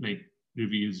that like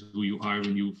reveals who you are.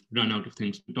 When you've run out of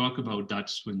things to talk about,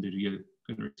 that's when the real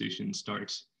conversation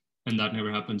starts. And that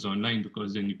never happens online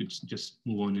because then you could just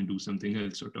move on and do something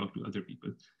else or talk to other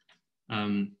people.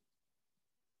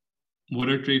 What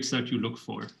are traits that you look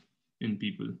for in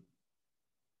people?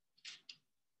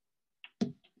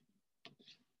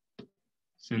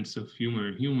 Sense of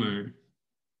humor,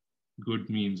 good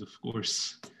memes, of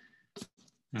course.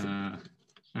 I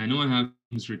know I have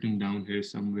things written down here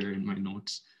somewhere in my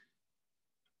notes.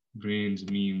 Brains,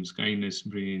 memes, kindness,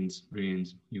 brains,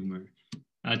 humor.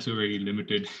 That's a very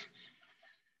limited.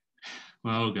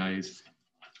 Wow, guys.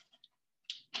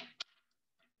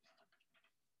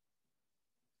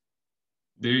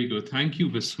 There you go. Thank you,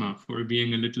 Bisma, for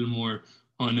being a little more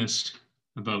honest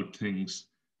about things.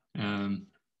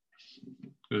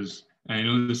 Because I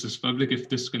know this is public. If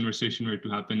this conversation were to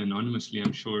happen anonymously,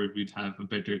 I'm sure we'd have a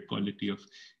better quality of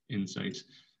insights.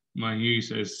 Mahir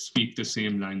says, speak the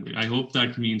same language. I hope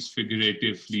that means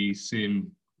figuratively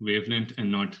same wavelength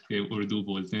and not Urdu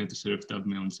बोलते हैं तो सिर्फ तब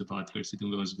मैं उनसे बात कर सकती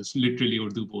हूँ, बस literally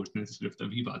Urdu बोलते हैं तो सिर्फ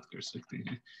तभी बात कर सकते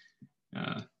हैं.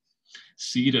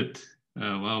 Seerat,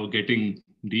 Wow, getting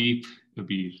deep,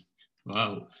 Abir.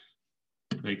 Wow.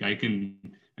 Like I'm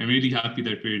really happy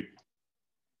that we're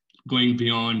going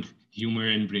beyond humor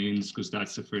and brains, because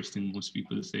that's the first thing most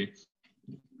people say.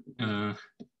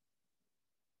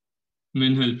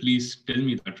 Minhal, please tell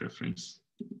me that reference.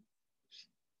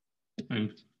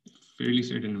 I'm fairly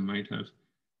certain I might have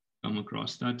come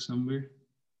across that somewhere.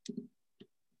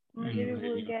 मुझे भी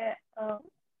भूल गया,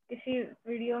 किसी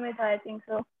video में था, I think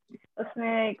so.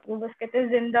 उसमें वो बस कहते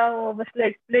जिंदा हो, बस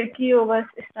लड़की हो, बस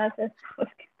इस तरह से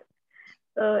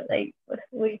तो लाइक बस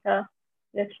वही था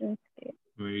रेफरेंस के,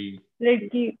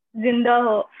 लड़की जिंदा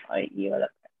हो और ये वाला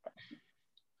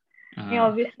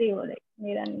obviously वो लाइक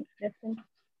मेरा नहीं reference.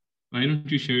 Why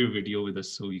don't you share your video with us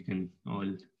so we can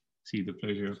all see the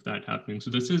pleasure of that happening? So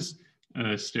this is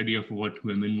a study of what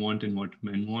women want and what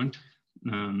men want.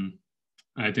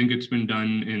 I think it's been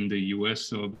done in the US,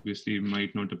 so obviously it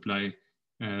might not apply,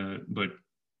 but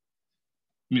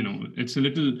it's a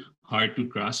little hard to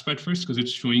grasp at first because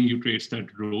it's showing you traits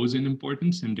that rose in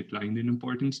importance and declined in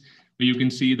importance. But you can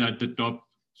see that the top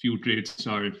few traits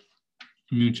are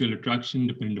mutual attraction,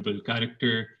 dependable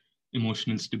character,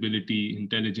 emotional stability,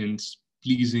 intelligence,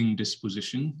 pleasing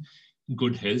disposition,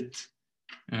 good health.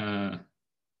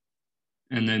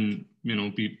 And then,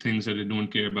 things that they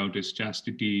don't care about is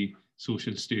chastity,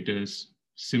 social status,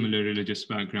 similar religious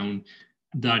background.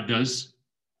 That does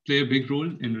play a big role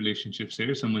in relationships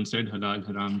here. Someone said halal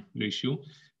haram ratio.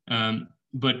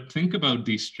 But think about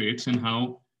these traits and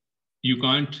how you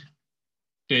can't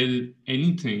tell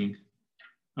anything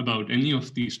about any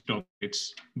of these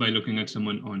topics by looking at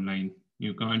someone online.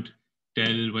 You can't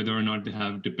tell whether or not they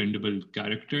have dependable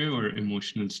character or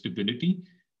emotional stability.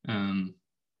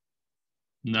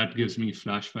 That gives me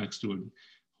flashbacks to a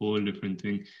whole different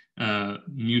thing.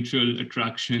 Mutual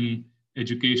attraction,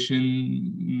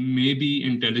 education, maybe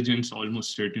intelligence,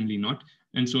 almost certainly not.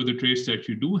 And so the traits that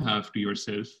you do have to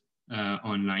yourself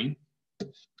online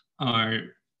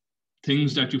are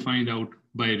things that you find out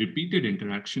by repeated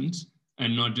interactions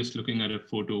and not just looking at a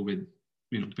photo with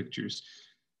pictures.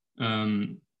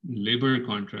 Labor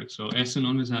contracts. So SN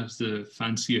always has the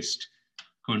fanciest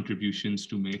contributions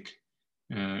to make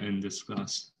in this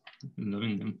class. I'm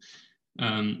loving them.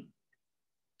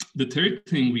 The third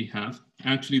thing we have,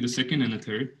 actually the second and the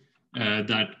third,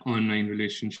 that online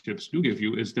relationships do give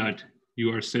you is that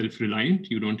you are self-reliant.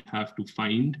 You don't have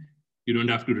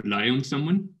to rely on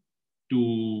someone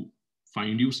to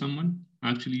find you someone.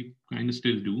 Actually, kind of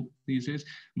still do these days.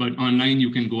 But online,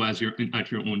 you can go at your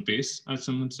own pace, as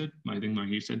someone said. I think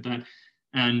Mahi said that.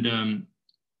 And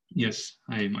yes,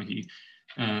 hi Mahi.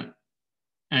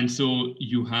 And so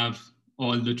you have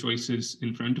all the choices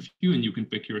in front of you and you can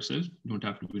pick yourself. You don't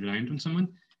have to be reliant on someone.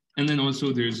 And then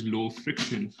also there's low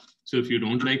friction. So if you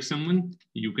don't like someone,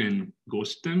 you can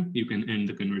ghost them. You can end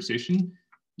the conversation.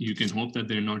 You can hope that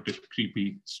they're not a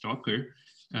creepy stalker.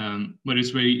 But it's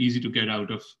very easy to get out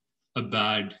of a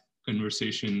bad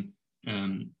conversation.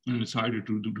 And it's harder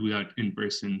to do that in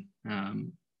person.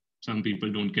 Some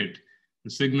people don't get the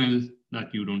signal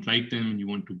that you don't like them and you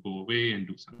want to go away and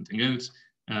do something else.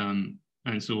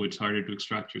 And so it's harder to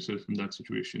extract yourself from that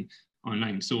situation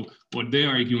online. So what they're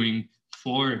arguing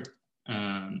for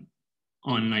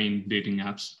online dating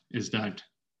apps is that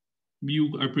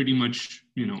you are pretty much,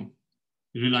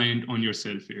 reliant on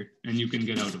yourself here and you can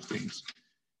get out of things.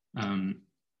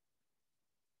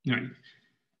 Right.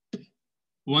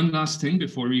 One last thing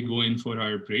before we go in for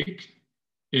our break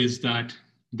is that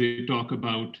they talk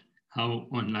about how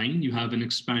online you have an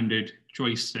expanded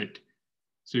choice set.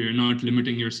 So you're not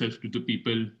limiting yourself to the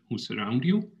people who surround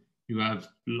you. You have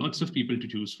lots of people to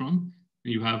choose from.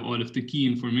 You have all of the key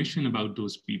information about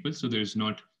those people. So there's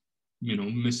not,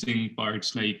 missing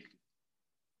parts like,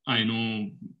 I know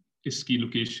iski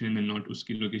location and not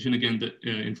uski location. Again, the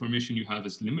information you have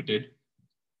is limited,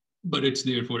 but it's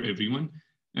there for everyone.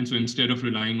 And so instead of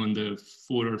relying on the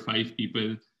 4 or 5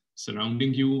 people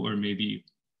surrounding you, or maybe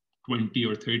 20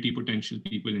 or 30 potential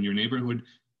people in your neighborhood,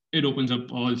 it opens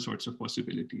up all sorts of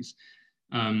possibilities.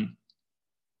 And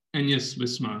yes,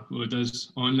 Visma,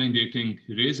 does online dating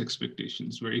raise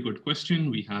expectations? Very good question.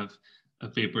 We have a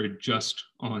paper just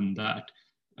on that.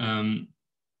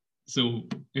 So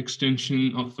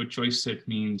extension of a choice set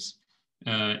means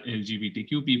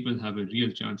LGBTQ people have a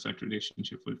real chance at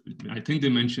relationship fulfillment. I think they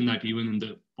mentioned that even in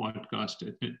the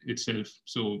podcast itself.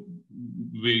 So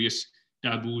various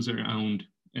taboos around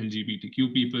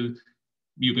LGBTQ people,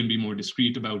 you can be more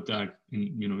discreet about that.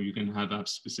 And, you can have apps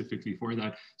specifically for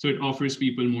that. So it offers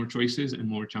people more choices and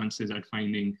more chances at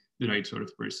finding the right sort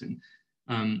of person.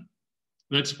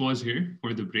 Let's pause here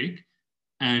for the break.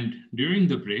 And during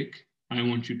the break, I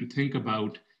want you to think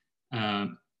about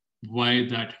why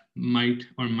that might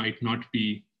or might not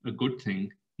be a good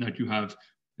thing that you have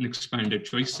an expanded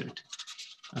choice set.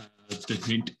 The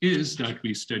hint is that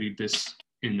we studied this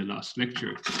in the last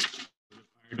lecture, the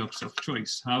paradox of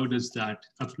choice. How does that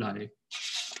apply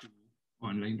to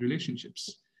online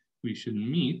relationships? We should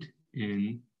meet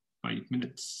in 5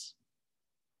 minutes.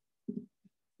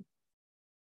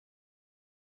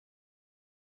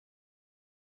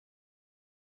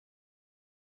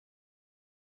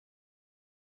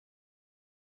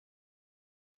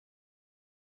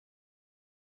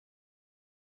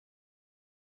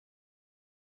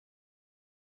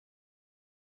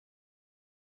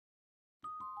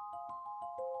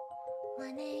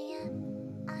 One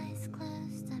a.m., eyes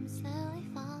closed, I'm slowly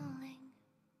falling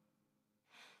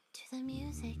to the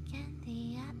music and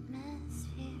the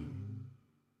atmosphere.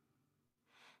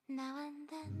 Now and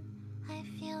then, I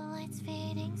feel lights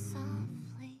fading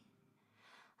softly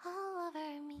all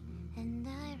over me, and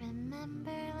I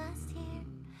remember last year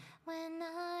when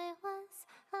I was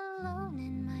alone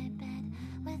in my bed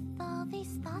with all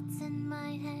these thoughts in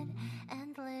my head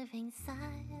and living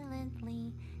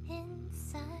silently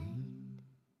inside.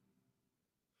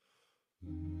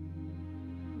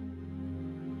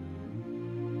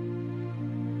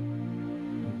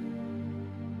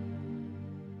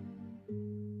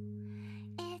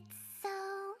 It's so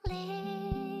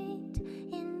late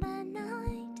in the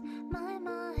night, my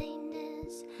mind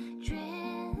is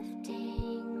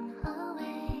drifting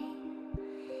away.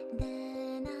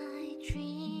 Then I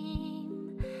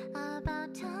dream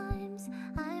about times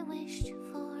I wished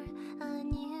for a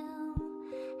new,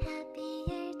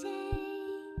 happier day.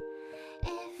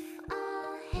 If a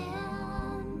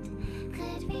hand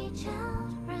could reach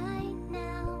out right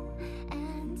now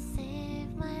and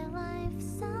save my life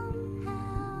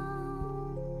somehow,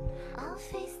 I'll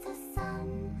face the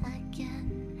sun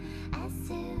again as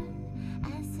soon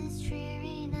as this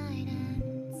dreary night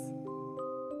ends.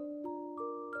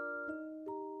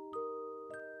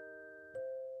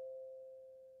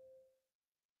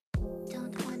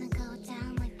 Don't wanna go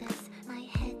down like this. My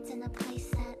head's in a place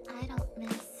that I don't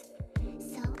miss.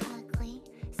 So ugly,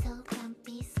 so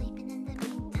grumpy. Sleeping in the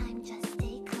meantime, just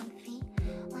stay comfy.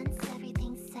 Once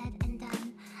everything's said and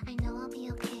done, I know I'll be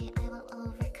okay, I will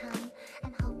overcome.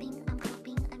 I'm hoping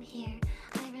I'm here.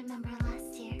 I remember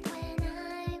last year when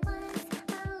I was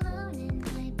alone in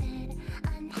my bed,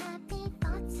 unhappy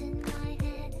thoughts in my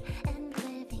head, and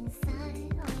living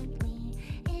silently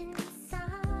inside.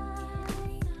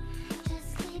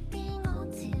 Just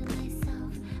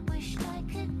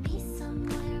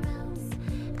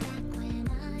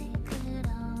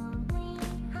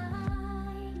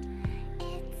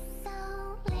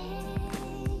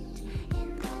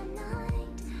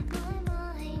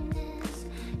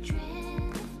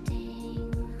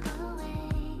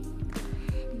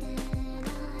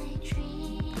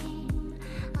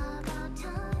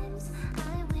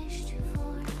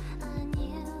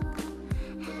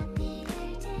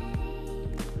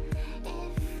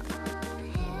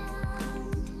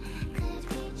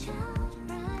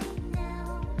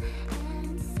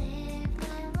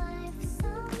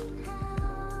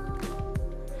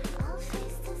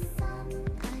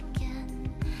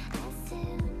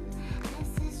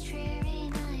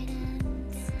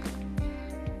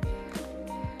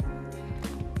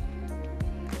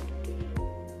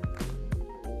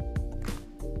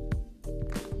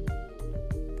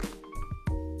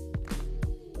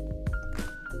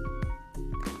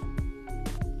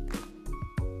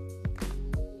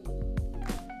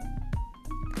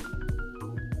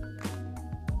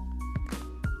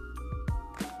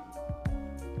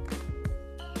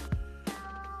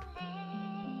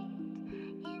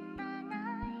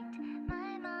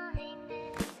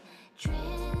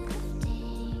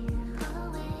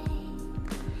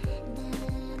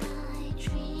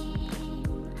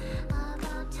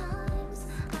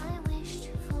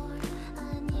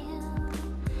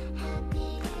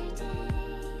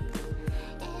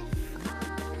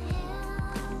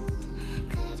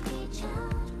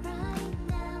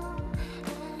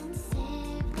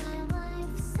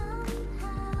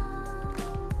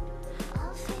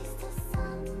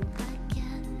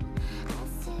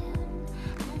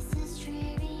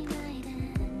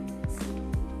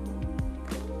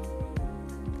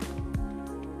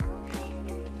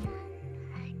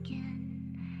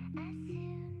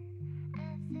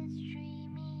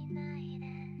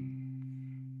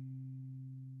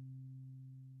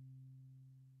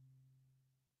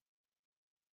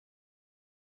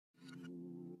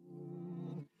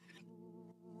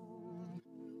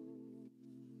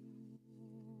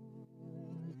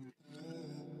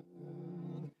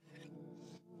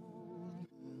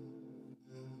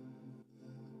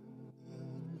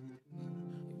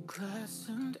glass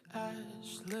and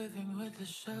ash, living with the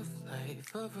shelf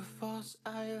life of a false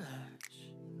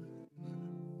eyelash.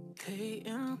 Pay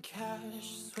in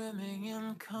cash, swimming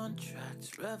in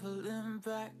contracts, revel in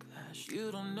backlash.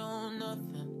 You don't know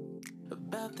nothing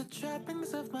about the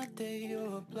trappings of my day,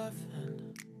 you're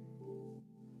bluffing.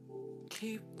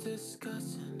 Keep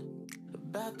discussing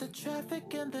about the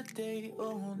traffic and the day,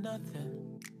 oh nothing.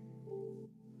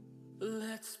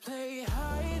 Let's play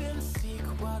hide and seek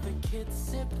while the kids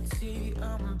sip tea.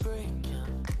 I'm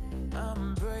breaking,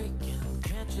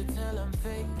 can't you tell I'm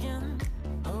faking?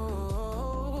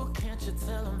 Oh, can't you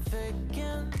tell I'm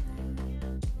faking?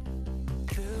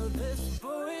 Fill this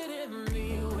void in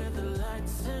me with the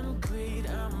lights and greed.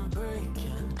 I'm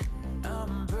breaking,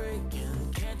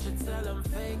 can't you tell I'm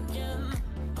faking?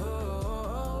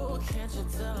 Oh, can't you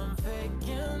tell I'm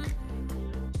faking?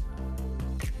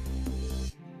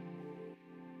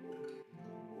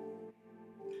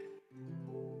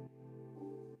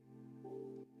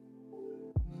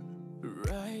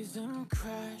 Rise and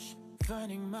crash,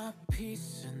 finding my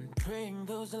peace and praying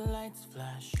those lights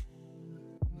flash.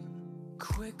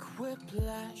 Quick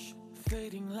whiplash,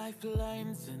 fading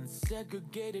lifelines and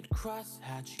segregated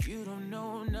crosshatch. You don't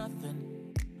know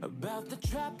nothing about the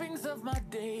trappings of my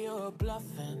day, you're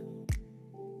bluffing.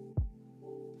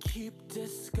 Keep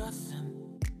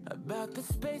discussing about the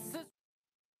spaces.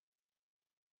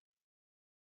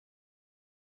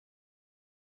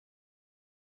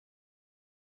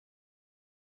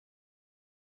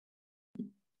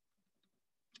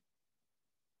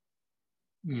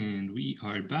 And we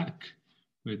are back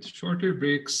with shorter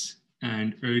breaks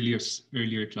and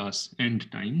earlier class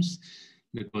end times,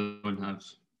 because we all have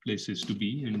places to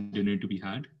be and dinner to be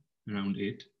had around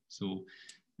 8. So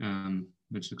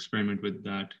let's experiment with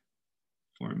that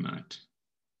format.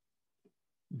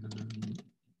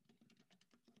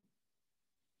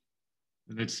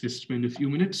 Let's just spend a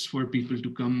few minutes for people to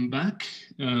come back.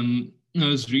 I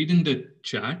was reading the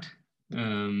chat,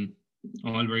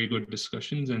 all very good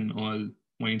discussions and all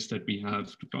points that we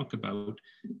have to talk about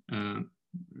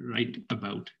right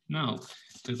about now,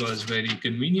 because very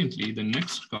conveniently, the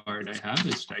next card I have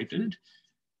is titled,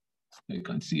 I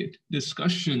can't see it,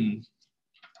 discussion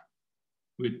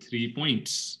with 3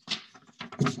 points.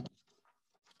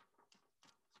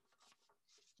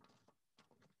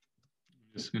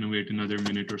 Just gonna wait another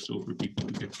minute or so for people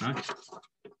to get back.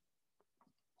 I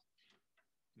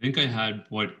think I had,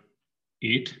 what,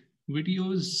 8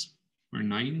 videos or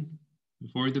 9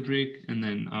 before the break, and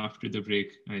then after the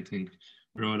break, I think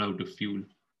we're all out of fuel.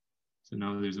 So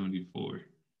now there's only 4,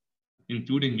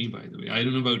 including me, by the way. I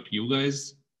don't know about you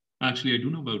guys. Actually, I do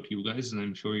know about you guys, and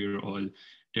I'm sure you're all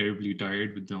terribly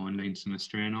tired with the online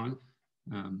semester and all.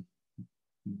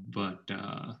 But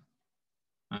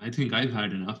I think I've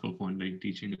had enough of online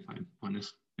teaching, if I'm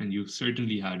honest, and you've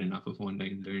certainly had enough of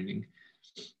online learning.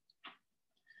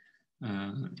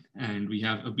 And we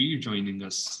have Abir joining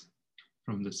us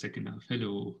from the second half.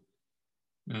 Hello.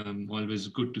 Always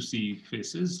good to see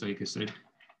faces. Like I said,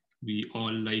 we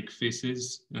all like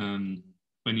faces. Funny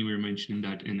we were mentioning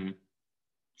that in a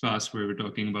class where we're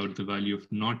talking about the value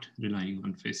of not relying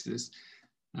on faces.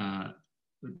 But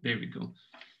there we go.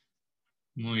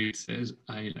 Moit says,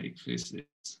 I like faces.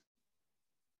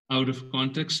 Out of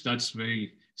context, that's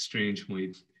very strange,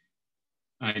 Moit.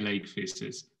 I like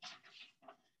faces.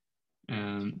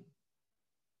 And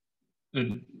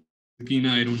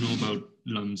Kina, I don't know about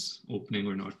LUMS opening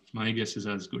or not. My guess is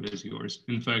as good as yours.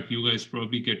 In fact, you guys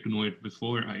probably get to know it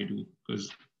before I do,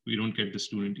 because we don't get the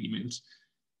student emails.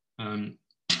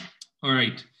 All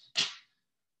right.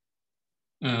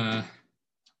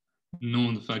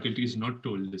 No, the faculty is not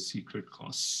told the secret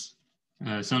costs.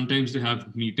 Sometimes they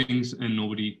have meetings and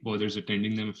nobody bothers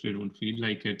attending them if they don't feel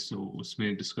like it. So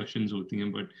usme discussions hoti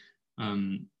hain, but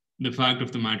the fact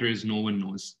of the matter is no one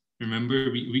knows. Remember,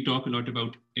 we talk a lot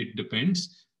about it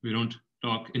depends. We don't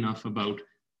talk enough about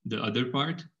the other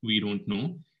part. We don't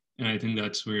know. And I think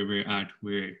that's where we're at,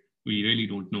 where we really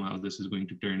don't know how this is going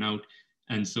to turn out.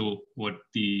 And so what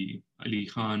the Ali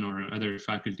Khan or other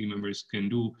faculty members can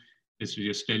do is to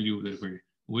just tell you that we're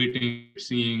waiting,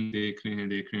 seeing,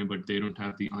 but they don't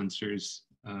have the answers.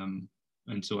 And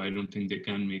so I don't think they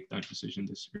can make that decision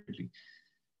this early.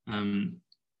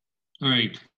 All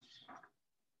right.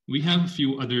 We have a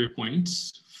few other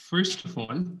points. First of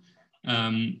all,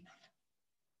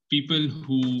 people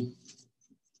who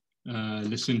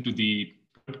listen to the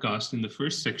podcast in the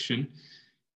first section,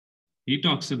 he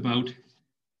talks about,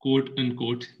 quote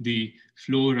unquote, the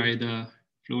Florida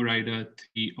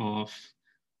 3 of,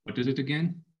 what is it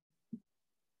again?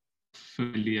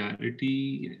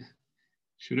 Familiarity.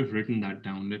 Should have written that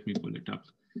down. Let me pull it up.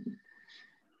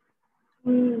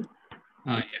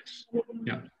 Yes.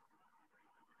 Yeah.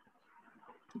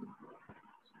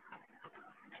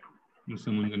 Is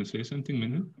someone going to say something,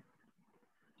 Minna?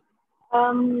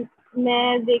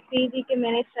 मैं देख रही थी कि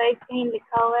मैंने शायद कहीं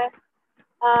लिखा हुआ है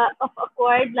of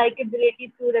acquired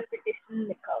likability through repetition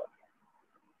लिखा हुआ है.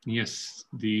 Yes,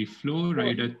 the flow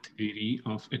rider theory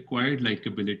of acquired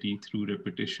likability through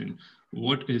repetition.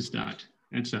 What is that?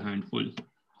 It's a handful.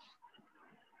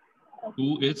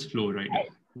 Who is flow rider?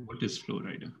 What is flow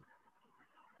rider?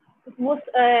 वो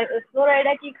फ्लो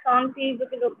राइडर की एक song थी जो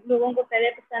कि लोगों को पहले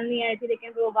पसंद नहीं आई थी,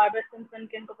 लेकिन वो बार बार सुन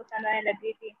के उनको पसंद आने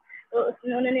लगी थी. तो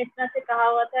उसमें उन्होंने इतना से कहा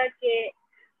हुआ था कि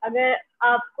अगर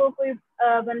आपको कोई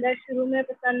बंदा शुरू में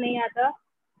पसंद नहीं आता,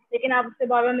 लेकिन आप उससे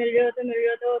बार बार मिल रहे हो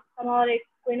तो somehow एक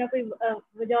कोई ना कोई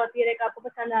वजह होती है कि आपको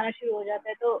पसंद आना शुरू हो जाता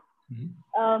है. तो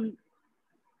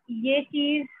ये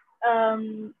चीज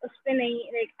उस पे नहीं,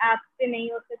 लाइक ऐप पे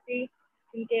नहीं हो सकती,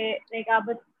 क्योंकि लाइक आप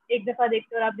बस एक दफा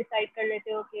देखते हो और आप डिसाइड कर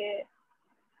लेते हो कि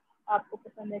आपको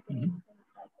पसंद है कि नहीं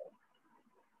पसंद.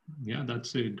 Yeah,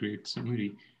 that's a great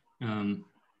summary.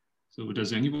 So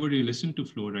does anybody listen to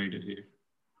Flow Rider here?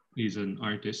 He's an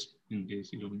artist, in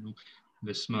case you don't know.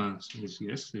 Visma says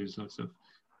yes. There's lots of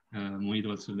Mohit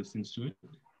also listens to it.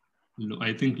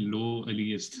 I think Lo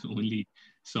Ali is the only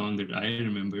song that I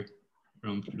remember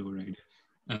from Flow Rider.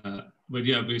 But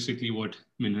yeah, basically what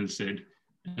Minhal said.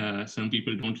 Some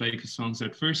people don't like his songs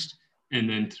at first, and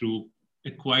then through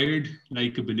acquired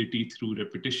likability through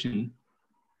repetition,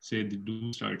 say they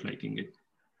do start liking it.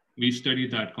 We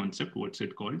studied that concept. What's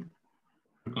it called?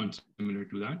 A concept similar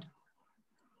to that.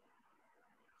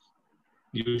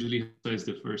 Usually Hafsa is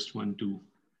the first one to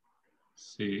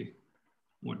say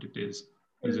what it is,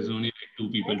 because there's only like 2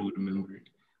 people who remember it.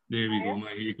 There we go.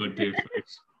 Mahi got there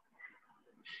first.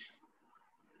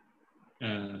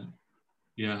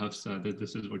 Yeah, Hafsa,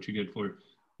 this is what you get for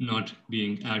not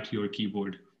being at your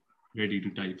keyboard ready to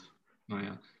type,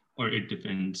 Maya, or it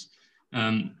depends.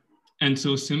 And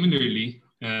so similarly,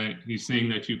 he's saying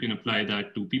that you can apply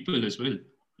that to people as well.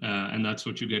 And that's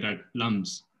what you get at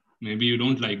LUMS. Maybe you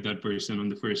don't like that person on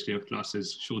the first day of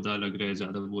classes, Shoda lag raha hai,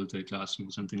 zyada bolta hai class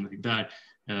mein, something like that.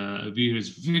 Veer is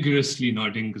vigorously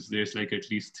nodding because there's like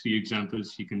at least 3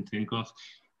 examples he can think of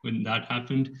when that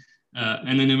happened.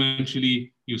 And then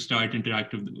eventually you start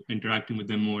interacting with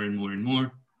them more and more and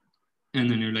more. And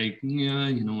then you're like, yeah,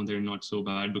 you know, they're not so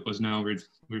bad because now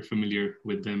we're familiar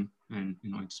with them and,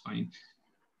 you know, it's fine.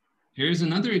 Here's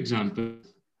another example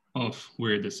of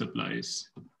where this applies.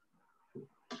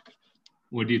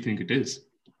 What do you think it is?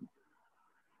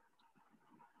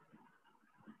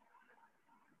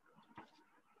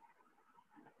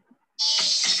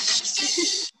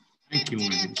 Thank you,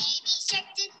 Wendy.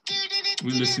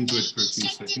 We'll listen to it for a few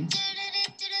seconds.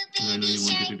 I know you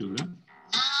wanted to do that.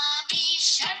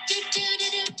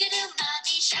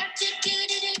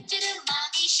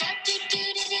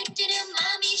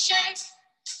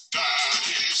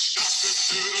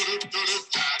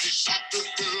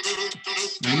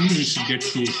 I think we should get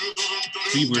through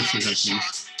 3 verses at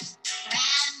least.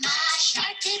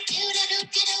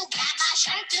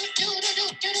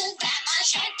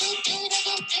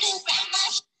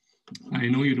 I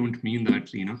know you don't mean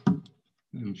that, Lena.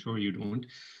 I'm sure you don't.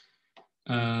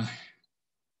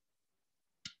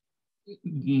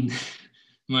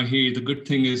 Mahi, the good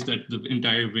thing is that the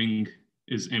entire wing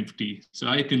is empty. So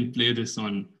I can play this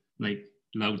on like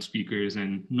loudspeakers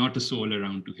and not a soul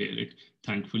around to hear it,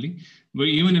 thankfully. But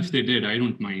even if they did, I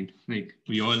don't mind. Like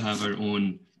we all have our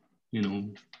own, you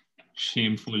know,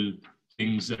 shameful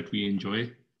things that we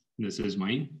enjoy. This is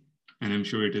mine. And I'm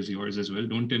sure it is yours as well.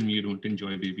 Don't tell me you don't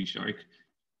enjoy Baby Shark.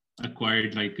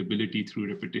 Acquired likability through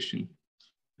repetition.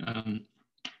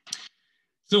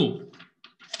 So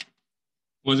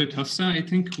was it Hafsa, I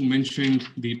think, who mentioned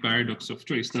the paradox of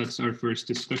choice? That's our first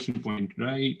discussion point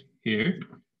right here.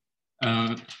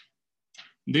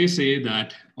 They say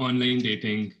that online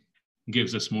dating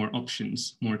gives us more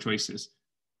options, more choices.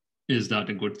 Is that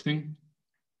a good thing?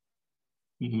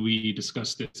 We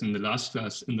discussed this in the last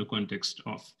class in the context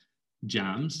of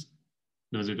jams.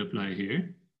 Does it apply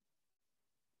here?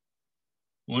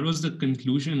 What was the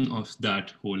conclusion of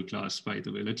that whole class, by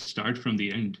the way? Let's start from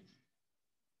the end.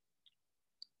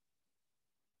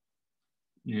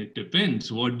 It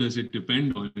depends. What does it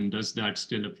depend on? And does that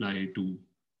still apply to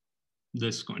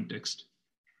this context?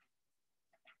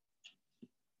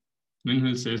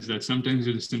 Minhal says that sometimes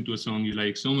you listen to a song you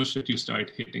like so much that you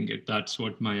start hating it. That's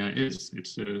what Maya is.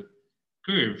 It's a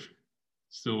curve.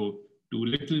 So too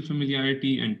little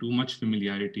familiarity and too much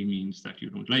familiarity means that you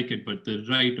don't like it, but the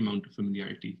right amount of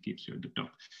familiarity keeps you at the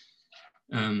top.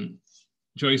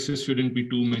 choices shouldn't be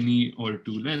too many or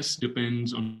too less,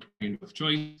 depends on the kind of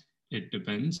choice. It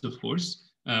depends, of course.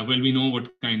 Well, we know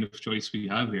what kind of choice we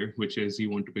have here, which is you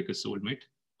want to pick a soulmate,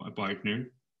 a partner,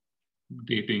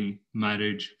 dating,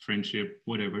 marriage, friendship,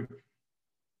 whatever.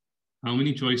 How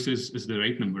many choices is the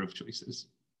right number of choices?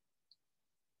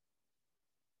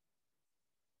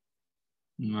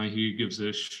 Mahi gives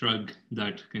a shrug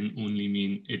that can only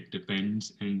mean it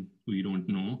depends and we don't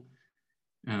know.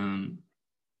 I'm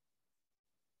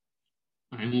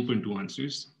open to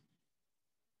answers.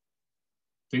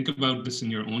 Think about this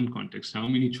in your own context. How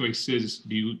many choices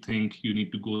do you think you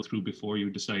need to go through before you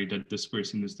decide that this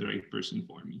person is the right person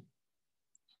for me?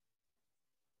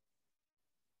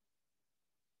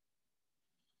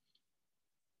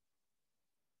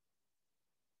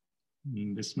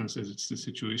 Bisma says it's the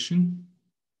situation.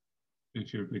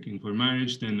 If you're picking for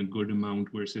marriage, then a good amount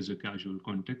versus a casual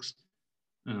context.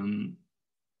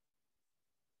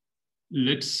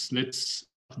 Let's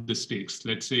up the stakes.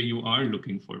 Let's say you are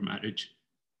looking for marriage,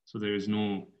 so there is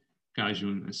no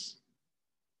casualness.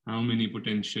 How many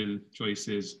potential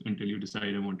choices until you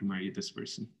decide I want to marry this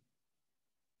person?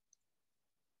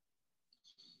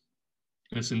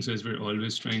 Essen says we're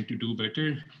always trying to do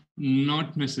better.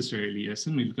 Not necessarily,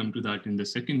 Essen. We'll come to that in the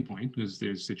second point, because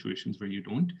there's situations where you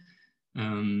don't.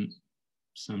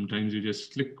 Sometimes you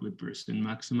just click with person,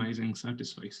 maximizing,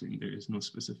 satisfying. There is no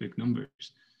specific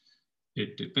numbers.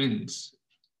 It depends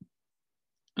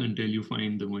until you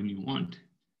find the one you want.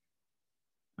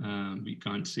 We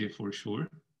can't say for sure.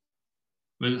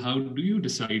 Well, how do you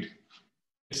decide?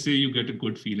 Let's say you get a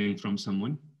good feeling from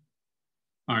someone.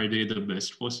 Are they the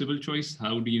best possible choice?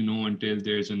 How do you know until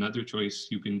there's another choice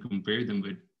you can compare them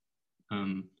with?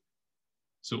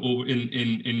 So over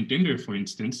in Tinder, for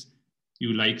instance,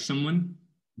 you like someone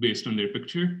based on their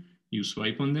picture, you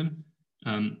swipe on them,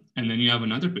 and then you have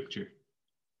another picture.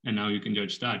 And now you can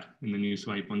judge that. And then you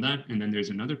swipe on that, and then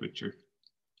there's another picture.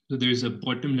 So there's a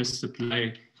bottomless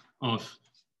supply of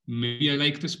maybe I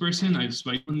like this person, I'll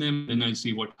swipe on them, then I'll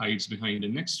see what hides behind the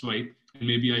next swipe, and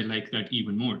maybe I like that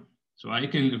even more. So I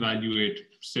can evaluate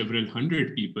several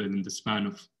hundred people in the span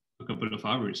of a couple of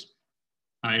hours.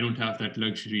 I don't have that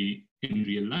luxury in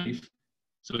real life.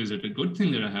 So is it a good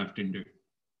thing that I have Tinder?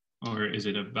 Or is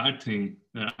it a bad thing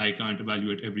that I can't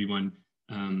evaluate everyone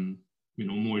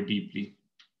more deeply?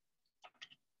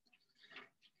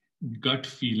 Gut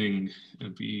feeling,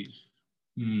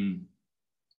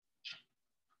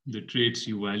 the traits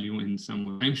you value in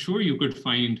someone. I'm sure you could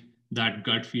find that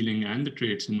gut feeling and the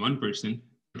traits in one person.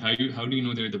 But how do you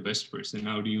know they're the best person?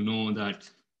 How do you know that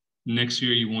next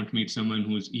year you won't meet someone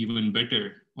who's even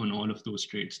better on all of those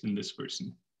traits than this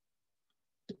person?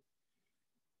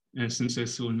 Since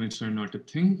soulmates are not a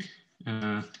thing,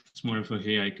 it's more of a,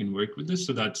 hey, I can work with this.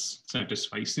 So that's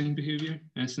satisficing behavior,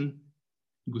 Essen.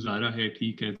 Guzara hai,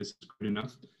 theek hai, this is good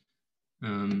enough.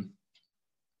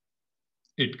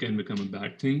 It can become a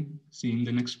bad thing, seeing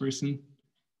the next person,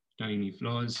 tiny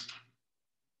flaws.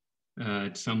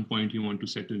 At some point you want to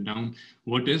settle down.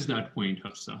 What is that point,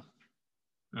 Hafsa?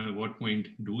 What point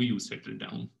do you settle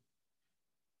down?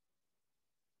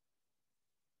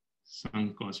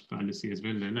 Sunk cost fallacy as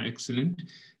well, Leila, excellent.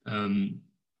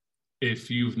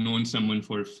 If you've known someone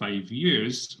for 5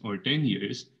 years or 10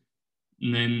 years,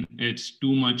 then it's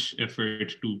too much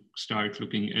effort to start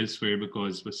looking elsewhere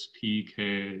because bas theek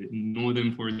hai, know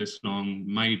them for this long,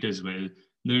 might as well.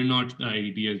 They're not the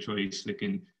ideal choice,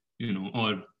 lekin,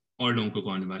 और लोगों को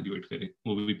कौन evaluate करे,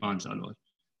 वो भी 5 साल और.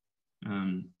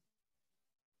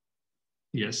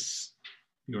 Yes,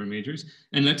 your majors.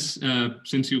 And let's,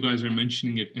 since you guys are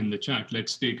mentioning it in the chat,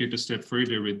 let's take it a step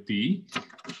further with the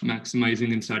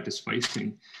maximizing and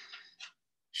satisficing.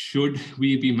 Should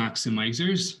we be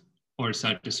maximizers or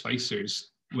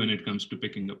satisficers when it comes to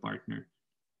picking a partner?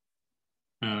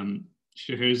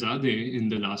 Scheherazade in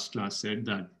the last class said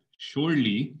that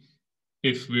surely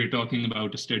if we're talking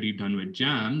about a study done with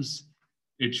jams,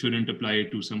 it shouldn't apply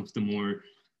to some of the more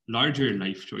larger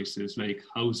life choices like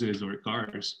houses or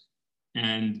cars.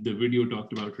 And the video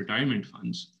talked about retirement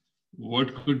funds.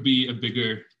 What could be a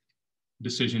bigger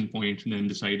decision point than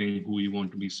deciding who you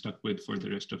want to be stuck with for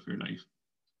the rest of your life?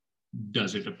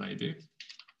 Does it apply there?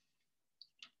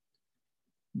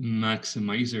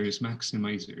 Maximizers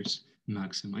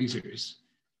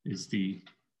is the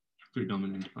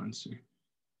predominant answer.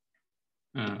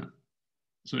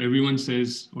 So everyone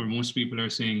says, or most people are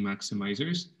saying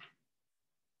maximizers.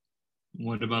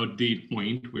 What about the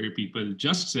point where people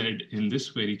just said in this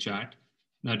very chat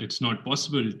that it's not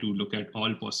possible to look at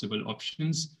all possible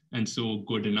options, and so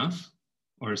good enough,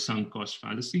 or sunk cost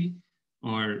fallacy,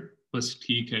 or bas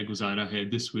theek hai, guzara hai,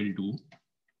 this will do?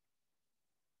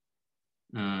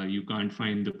 You can't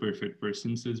find the perfect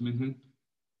person, says Minhan.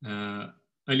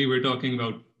 Ali, we're talking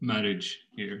about marriage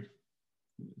here.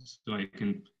 So I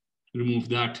can remove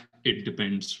that. It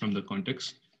depends from the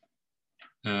context.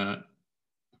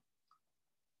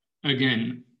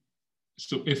 Again,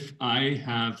 so if I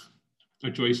have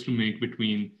a choice to make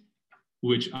between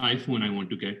which iPhone I want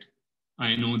to get,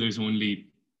 I know there's only,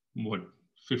 what,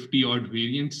 50 odd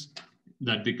variants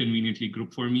that they conveniently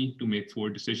group for me to make 4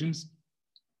 decisions.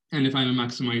 And if I'm a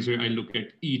maximizer, I look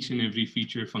at each and every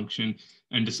feature function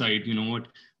and decide, you know what,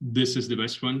 this is the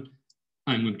best one.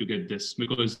 I'm going to get this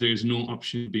because there's no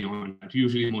option beyond that.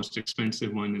 Usually the most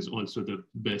expensive one is also the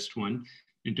best one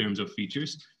in terms of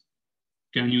features.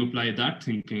 Can you apply that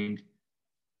thinking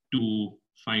to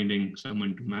finding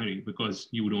someone to marry? Because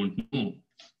you don't know.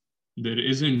 There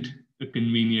isn't a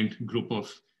convenient group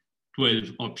of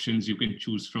 12 options you can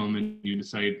choose from and you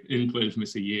decide in 12 mein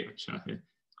se ye acha hai.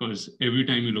 Because every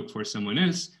time you look for someone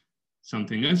else,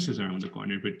 something else is around the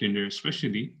corner. With Tinder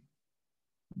especially,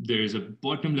 there's a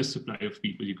bottomless supply of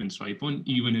people you can swipe on,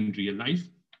 even in real life.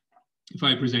 If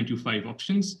I present you 5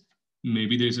 options,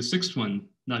 maybe there's a 6th one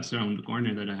that's around the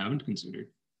corner that I haven't considered.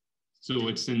 So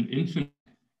it's an infinite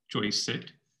choice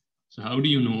set. So how do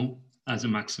you know as a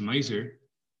maximizer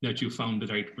that you found the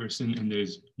right person and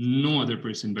there's no other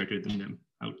person better than them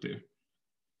out there?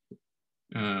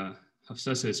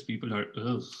 Hafsa says people are,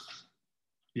 ugh.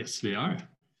 Yes, they are.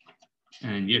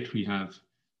 And yet we have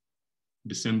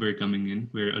December coming in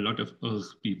where a lot of ugh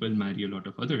people marry a lot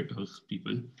of other ugh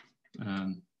people.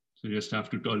 So you just have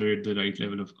to tolerate the right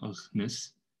level of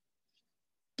ughness.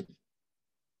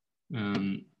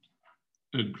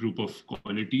 A group of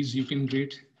qualities you can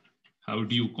rate. How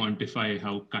do you quantify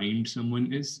how kind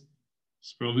someone is?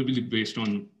 It's probably based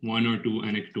on 1 or 2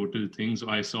 anecdotal things.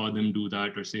 I saw them do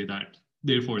that or say that,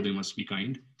 therefore they must be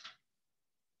kind.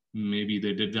 Maybe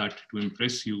they did that to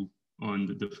impress you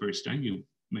on the first time you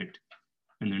met,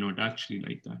 and they're not actually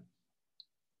like that.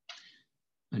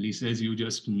 Ali says you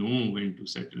just know when to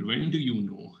settle. When do you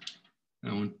know?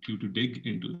 I want you to dig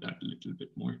into that a little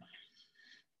bit more.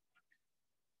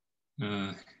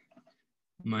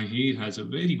 Mahir has a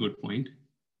very good point.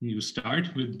 You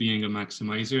start with being a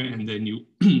maximizer and then you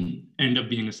end up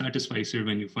being a satisficer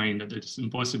when you find that it's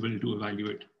impossible to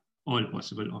evaluate all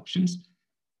possible options,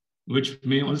 which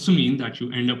may also mean that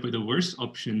you end up with a worse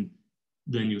option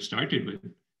than you started with.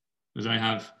 Because I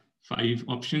have 5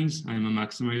 options, I'm a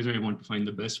maximizer, I want to find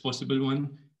the best possible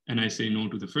one, and I say no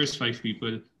to the first 5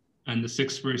 people, and the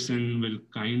 6th person will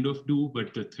kind of do,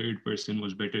 but the 3rd person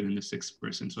was better than the 6th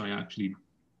person, so I actually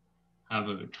have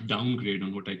a downgrade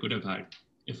on what I could have had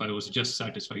if I was just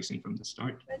satisficing from the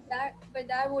start. But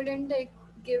that wouldn't like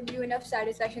give you enough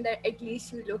satisfaction that at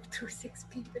least you look through 6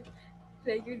 people.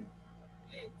 Like you,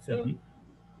 so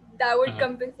that would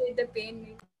compensate the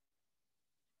pain.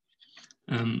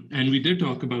 And we did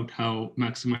talk about how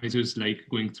maximizers like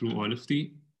going through all of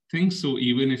the things. So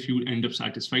even if you end up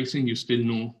satisficing, you still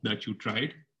know that you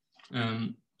tried.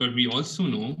 But we also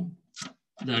know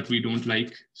that we don't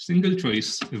like single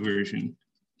choice aversion.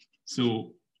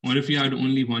 So what if you had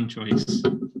only one choice?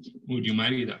 Would you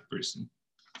marry that person?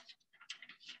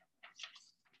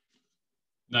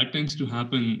 That tends to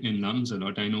happen in LUMs a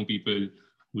lot. I know people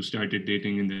who started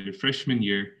dating in their freshman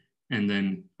year, and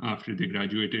then after they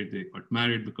graduated, they got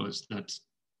married because that's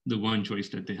the one choice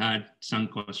that they had,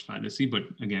 sunk cost fallacy. But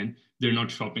again, they're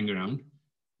not shopping around.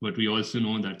 But we also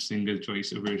know that single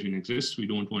choice aversion exists. We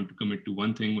don't want to commit to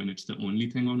one thing when it's the only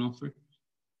thing on offer.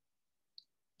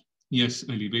 Yes,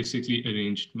 Ali, basically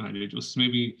arranged marriage. Or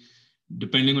maybe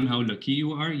depending on how lucky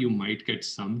you are, you might get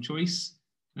some choice.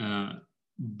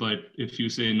 But if you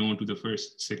say no to the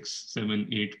first 6, 7,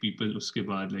 8 people, uske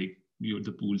baad, like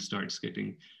the pool starts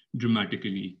getting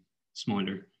dramatically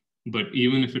smaller. But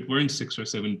even if it weren't 6 or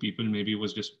 7 people, maybe it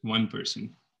was just one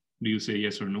person. Do you say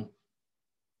yes or no?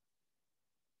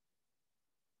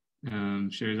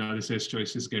 Sherzada says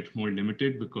choices get more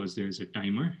limited because there's a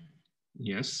timer.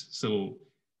 Yes, so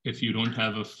if you don't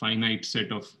have a finite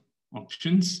set of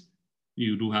options,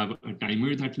 you do have a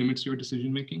timer that limits your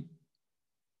decision making.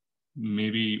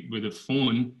 Maybe with a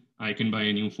phone, I can buy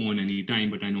a new phone anytime,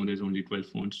 but I know there's only 12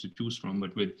 phones to choose from.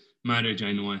 But with marriage,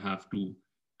 I know I have to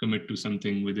commit to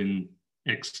something within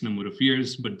X number of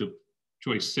years, but the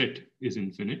choice set is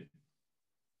infinite.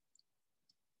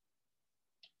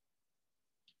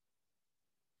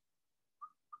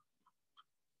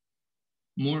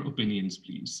 More opinions,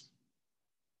 please.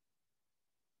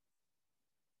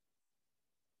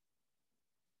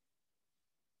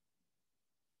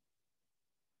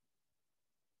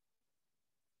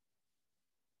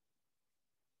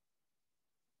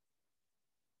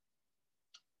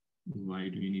 why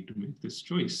do you need to make this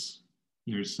choice?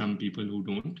 There's some people who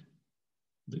don't.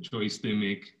 The choice they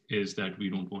make is that we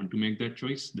don't want to make that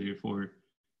choice, therefore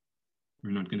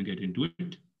we're not going to get into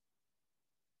it.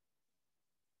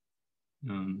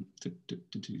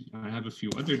 I have a few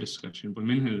other discussion, but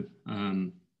Minhal,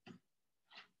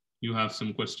 you have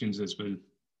some questions as well.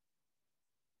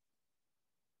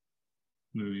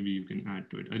 Maybe you can add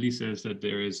to it. Ali says that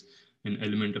there is an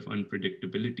element of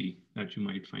unpredictability that you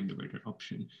might find a better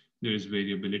option. There is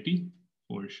variability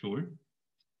for sure.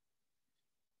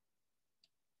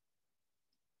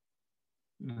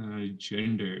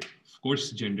 Gender, of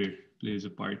course, gender plays a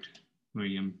part,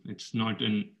 Mariam. It's not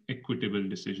an equitable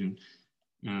decision.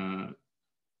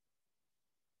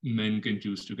 Men can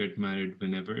choose to get married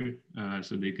whenever,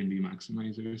 so they can be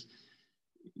maximizers.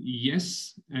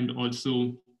 Yes, and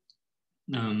also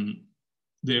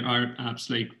there are apps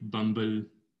like Bumble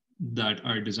that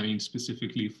are designed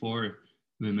specifically for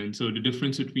women. So the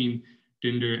difference between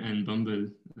Tinder and Bumble,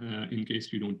 in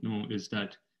case you don't know, is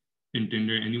that in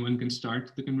Tinder, anyone can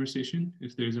start the conversation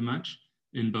if there's a match.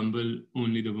 In Bumble,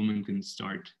 only the woman can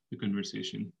start the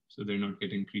conversation, so they're not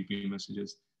getting creepy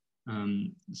messages.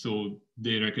 So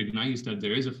they recognize that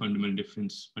there is a fundamental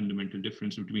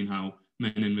difference between how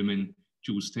men and women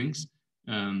choose things.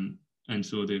 And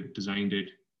so they've designed it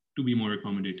to be more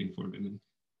accommodating for women.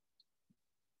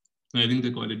 I think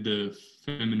they call it the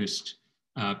feminist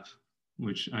app,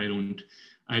 which I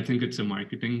think it's a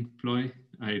marketing ploy.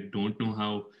 I don't know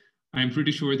how. I'm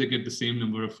pretty sure they get the same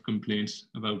number of complaints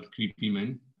about creepy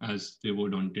men as they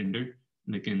would on Tinder.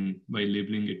 Like by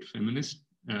labeling it feminist,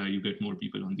 you get more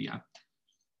people on the app.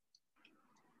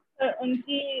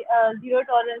 उनकी zero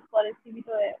tolerance policy भी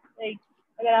तो है, like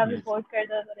अगर आप report कर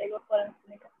दो तो एक फौरन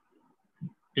सुनेगा.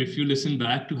 If you listen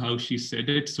back to how she said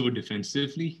it so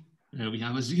defensively, we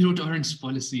have a zero tolerance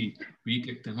policy. We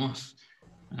kick them off.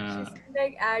 She's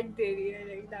like ad there,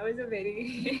 like that was a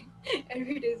very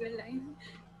advertisement line.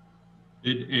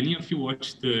 Did any of you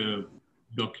watch the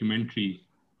documentary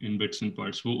in bits and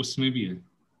parts? Wo usme bhi hai.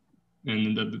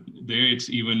 And there it's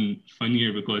even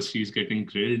funnier because she's getting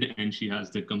grilled and she has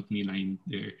the company line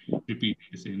there repeating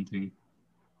the same thing.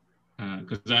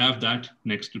 Because I have that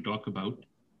next to talk about.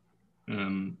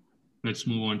 Let's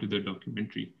move on to the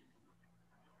documentary.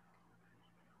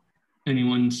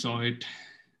 Anyone saw it?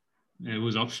 It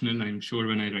was optional. I'm sure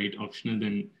when I write optional,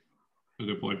 then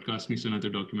agar podcast nahi suna to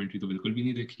documentary to bilkul bhi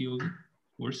nahi dekhi hogi.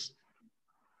 Of course,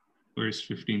 first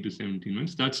 15 to 17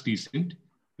 minutes. That's decent.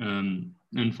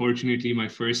 Unfortunately, my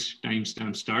first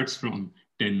timestamp starts from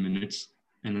 10 minutes,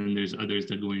 and then there's others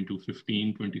that go into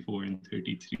 15, 24, and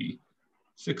 33.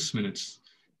 6 minutes.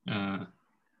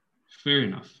 Fair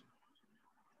enough.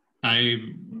 I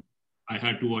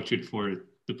had to watch it for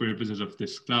the purposes of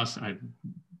this class. I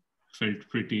felt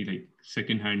pretty like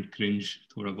secondhand cringe.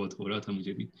 Thoda bahut ho raha tha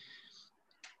mujhe bhi.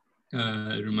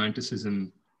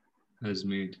 Romanticism has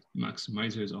made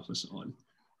maximizers of us all.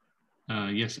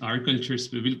 Yes, our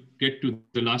cultures, we will get to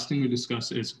the last thing we'll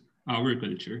discuss is our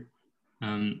culture.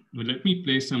 But let me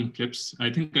play some clips. I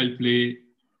think I'll play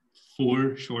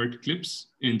 4 short clips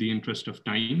in the interest of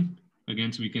time.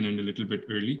 Again, so we can end a little bit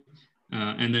early.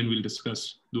 And then we'll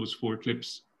discuss those 4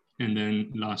 clips. And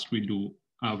then last we'll do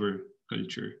our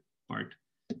culture part.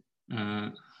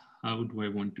 How do I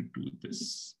want to do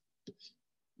this?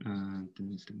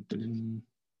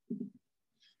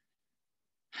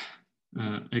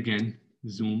 Again,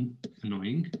 Zoom,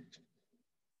 annoying.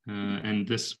 And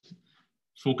this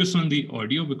focus on the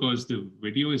audio because the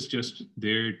video is just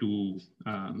there to,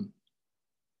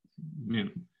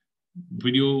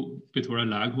 video pe thoda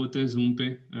lag hota hai Zoom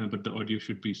pe, but the audio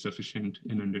should be sufficient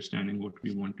in understanding what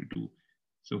we want to do.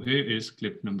 So here is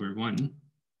clip number 1.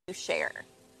 Share.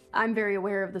 I'm very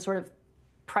aware of the sort of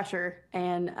pressure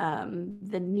and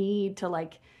the need to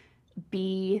like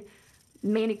be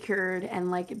manicured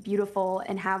and like beautiful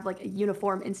and have like a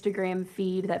uniform Instagram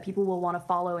feed that people will want to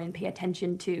follow and pay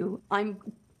attention to. I'm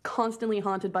constantly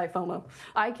haunted by FOMO.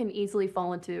 I can easily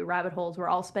fall into rabbit holes where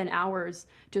I'll spend hours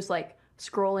just like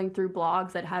scrolling through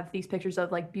blogs that have these pictures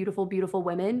of like beautiful, beautiful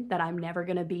women that I'm never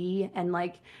gonna be, and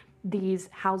like these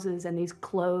houses and these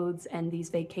clothes and these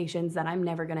vacations that I'm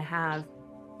never gonna have.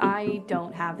 I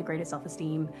don't have the greatest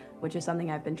self-esteem, which is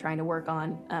something I've been trying to work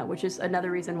on, which is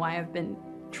another reason why I've been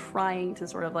trying to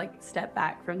sort of like step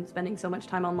back from spending so much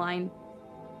time online.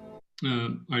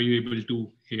 Are you able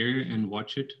to hear and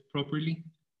watch it properly?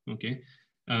 Okay.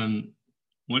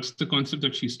 What's the concept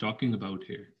that she's talking about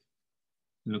here?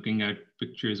 Looking at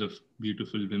pictures of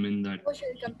beautiful women that... Social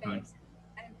comparison.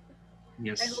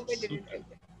 Yes. I hope I didn't write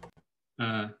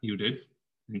it. You did.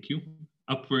 Thank you.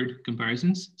 upward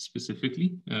comparisons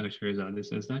specifically. Shahzada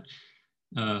says that.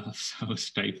 Hafsa was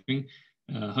typing.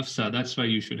 Hafsa, that's why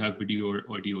you should have video or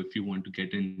audio if you want to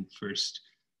get in first.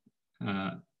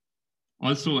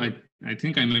 Also, I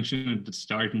think I mentioned at the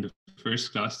start in the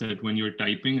first class that when you're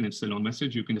typing and it's a long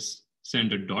message, you can just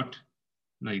send a dot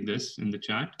like this in the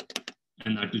chat,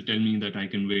 and that will tell me that I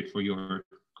can wait for your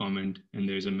comment and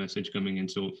there's a message coming in.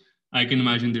 So I can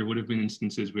imagine there would have been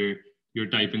instances where you're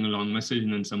typing a long message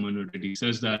and then someone already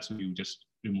says that, so you just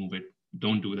remove it.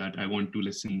 Don't do that. I want to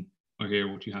listen or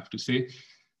hear what you have to say.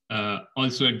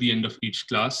 Also, at the end of each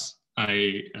class,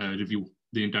 I review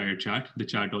the entire chat. The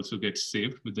chat also gets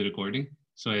saved with the recording.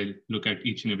 So I look at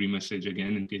each and every message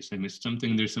again in case I missed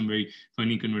something. There's some very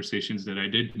funny conversations that I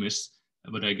did miss,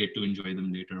 but I get to enjoy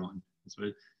them later on as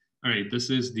well. All right, this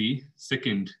is the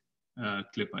second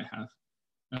clip I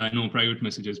have. No, private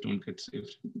messages don't get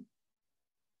saved.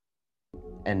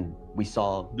 And we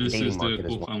saw this dating is the market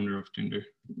as well. co-founder of Tinder.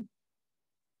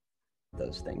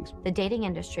 Those things. The dating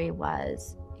industry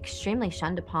was extremely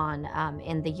shunned upon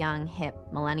in the young, hip,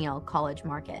 millennial college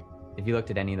market. If you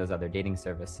looked at any of those other dating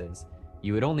services,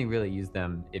 you would only really use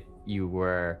them if you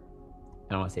were,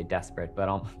 I don't want to say desperate, but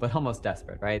almost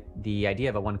desperate, right? The idea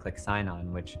of a one-click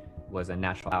sign-on, which was a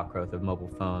natural outgrowth of mobile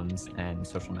phones and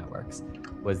social networks,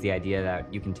 was the idea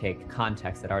that you can take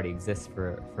context that already exists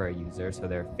for a user. So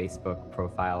their Facebook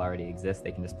profile already exists.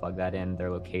 They can just plug that in.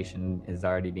 Their location is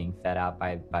already being fed out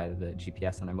by the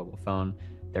GPS on their mobile phone.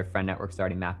 Their friend network's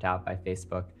already mapped out by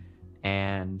Facebook.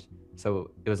 And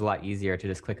so it was a lot easier to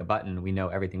just click a button. We know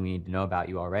everything we need to know about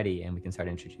you already, and we can start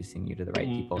introducing you to the right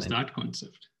people. What's that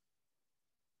concept?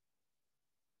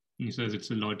 He says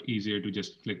it's a lot easier to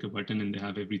just click a button and they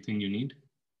have everything you need.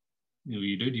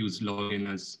 You did use login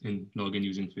login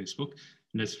using Facebook.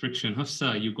 Less friction.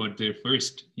 Hafsa, you got there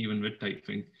first, even with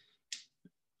typing.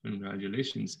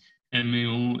 Congratulations.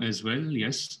 MAO as well.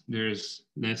 Yes, there's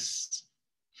less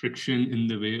friction in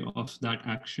the way of that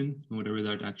action, whatever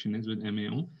that action is with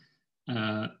MAO.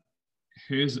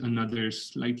 Here's another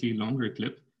slightly longer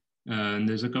clip. And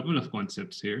there's a couple of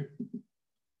concepts here.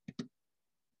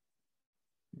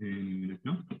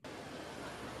 No.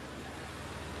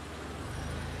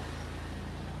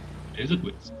 There's a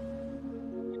quiz.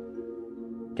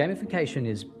 Gamification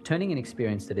is turning an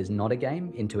experience that is not a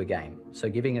game into a game. So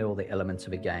giving it all the elements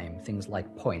of a game, things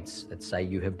like points that say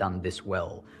you have done this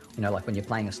well. You know, like when you're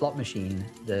playing a slot machine,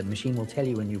 the machine will tell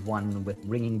you when you've won with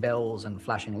ringing bells and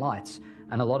flashing lights.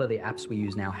 And a lot of the apps we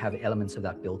use now have elements of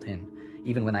that built in,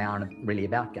 even when they aren't really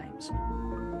about games.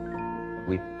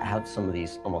 We have some of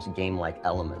these almost game-like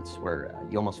elements where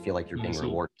you almost feel like you're being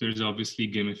rewarded. There's obviously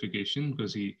gamification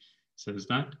because he says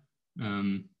that.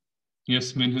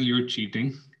 Yes, Minhal, you're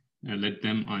cheating. Let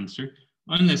them answer.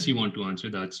 Unless you want to answer,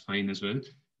 that's fine as well.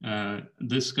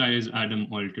 This guy is Adam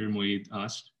Alter, Moeed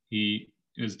asked. He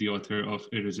is the author of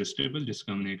Irresistible,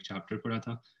 जिसका हमने एक chapter पढ़ा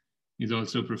था. He's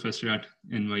also a professor at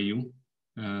NYU.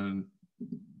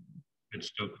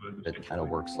 Let's talk about it. Kind of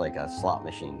works like a slot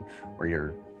machine where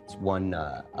you're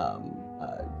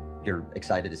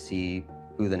excited to see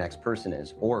who the next person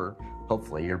is, or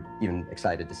hopefully you're even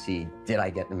excited to see, did I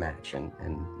get in a match, and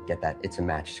get that it's a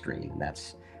match screen, and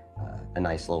that's a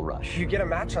nice little rush. You get a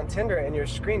match on Tinder and your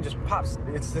screen just pops.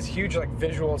 It's this huge like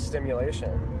visual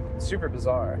stimulation. It's super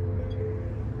bizarre.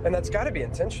 And that's gotta be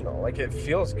intentional, like it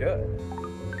feels good.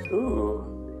 Ooh,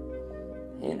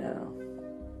 you know.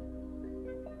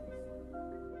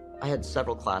 I had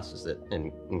several classes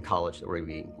in college where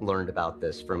we learned about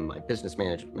this, from my business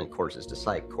management courses to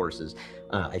psych courses.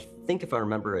 I think if I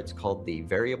remember, it's called the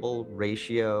variable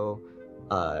ratio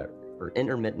or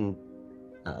intermittent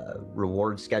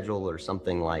reward schedule or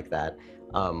something like that,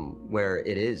 where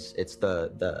it's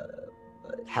the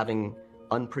having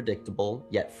unpredictable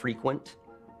yet frequent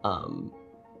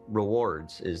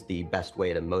rewards is the best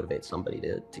way to motivate somebody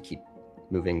to keep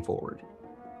moving forward.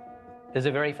 There's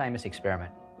a very famous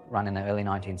experiment run in the early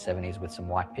 1970s with some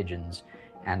white pigeons,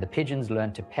 and the pigeons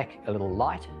learned to peck a little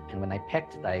light, and when they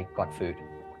pecked, they got food.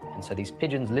 And so these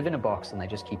pigeons live in a box and they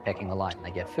just keep pecking the light and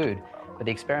they get food. But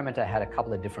the experimenter had a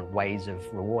couple of different ways of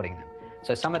rewarding them.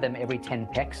 So some of them, every 10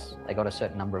 pecks, they got a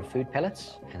certain number of food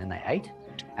pellets and then they ate.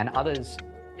 And others,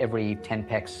 every 10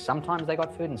 pecks, sometimes they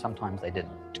got food and sometimes they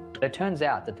didn't. But it turns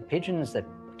out that the pigeons that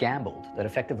gambled, that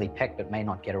effectively pecked but may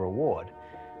not get a reward,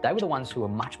 they were the ones who were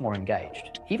much more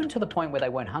engaged, even to the point where they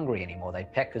weren't hungry anymore. They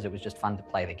pecked because it was just fun to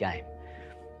play the game.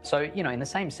 So, you know, in the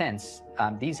same sense,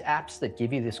 these apps that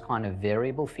give you this kind of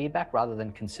variable feedback rather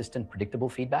than consistent, predictable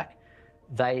feedback,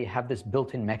 they have this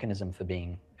built-in mechanism for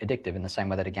being addictive in the same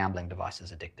way that a gambling device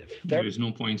is addictive. There is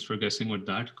no points for guessing what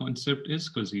that concept is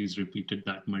because he's repeated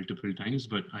that multiple times,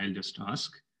 but I'll just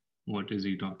ask, what is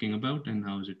he talking about and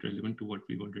how is it relevant to what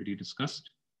we've already discussed?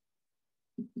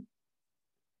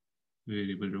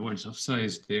 Variable rewards of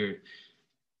size there.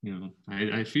 You know,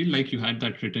 I feel like you had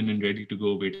that written and ready to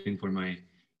go waiting for my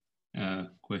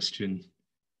question.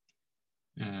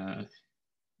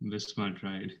 Bismarck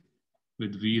tried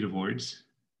with V rewards.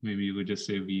 Maybe you would just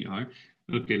say VR.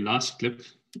 Okay, last clip.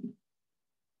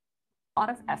 A lot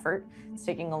of effort. It's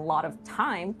taking a lot of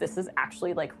time. This is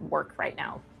actually like work right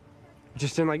now.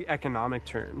 Just in like economic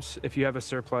terms, if you have a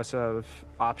surplus of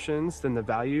options, then the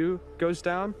value goes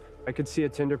down. I could see a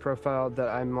Tinder profile that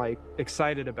I'm like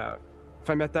excited about. If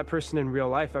I met that person in real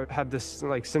life, I would have this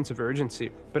like sense of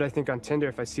urgency. But I think on Tinder,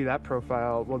 if I see that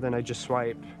profile, well, then I just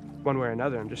swipe one way or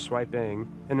another. I'm just swiping,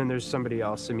 and then there's somebody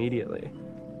else immediately.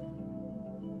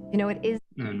 You know, it is.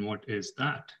 And what is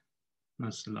that?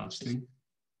 That's the last thing.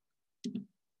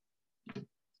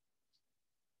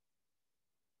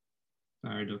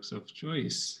 Paradox of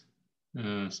choice,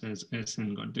 says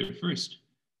SN got there first.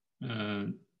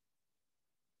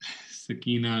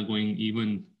 Sakina going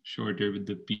even shorter with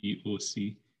the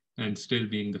POC and still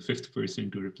being the fifth person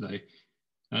to reply.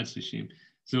 That's a shame.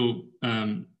 So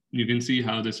you can see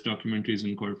how this documentary is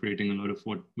incorporating a lot of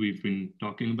what we've been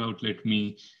talking about. Let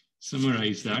me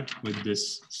summarize that with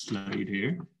this slide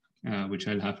here, which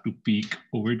I'll have to peek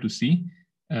over to see.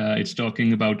 It's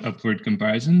talking about upward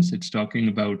comparisons. It's talking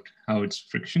about how it's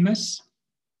frictionless.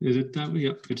 Is it that way?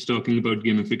 Yeah. It's talking about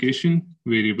gamification,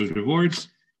 variable rewards,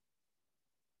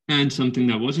 and something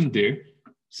that wasn't there,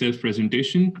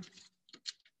 self-presentation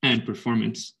and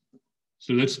performance.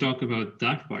 So let's talk about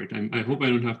that part. I hope I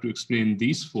don't have to explain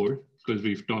these four because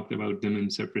we've talked about them in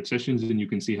separate sessions, and you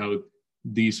can see how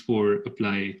these four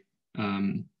apply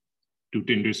to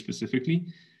Tinder specifically.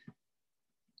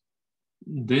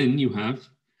 Then you have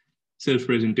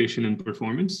self-presentation and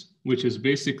performance, which is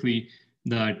basically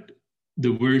that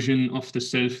the version of the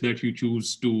self that you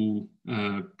choose to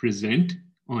present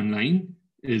online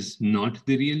is not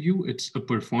the real you. It's a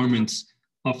performance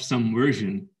of some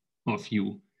version of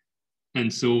you.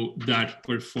 And so that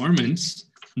performance,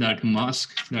 that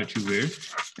mask that you wear,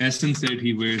 Essen said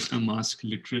he wears a mask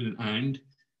literal and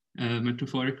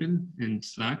metaphorical in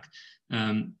Slack.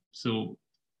 So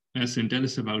Essen, tell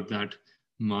us about that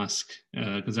mask,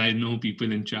 because I know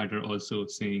people in chat are also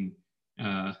saying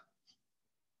that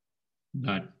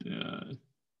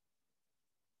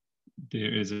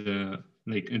there is a,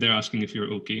 like, they're asking if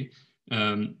you're okay.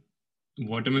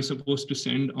 What am I supposed to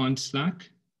send on Slack,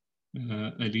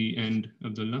 Ali and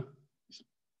Abdullah?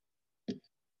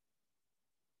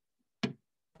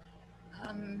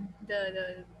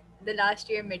 The last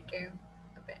year midterm,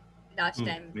 last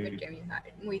time maybe. midterm you had,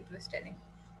 Mohit was telling.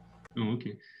 Oh,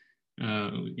 okay.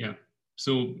 Yeah.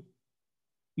 So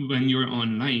when you're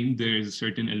online, there is a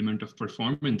certain element of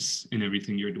performance in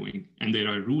everything you're doing, and there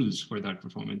are rules for that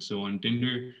performance. So on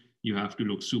Tinder, you have to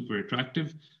look super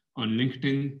attractive. On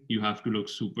LinkedIn, you have to look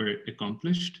super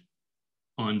accomplished.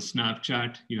 On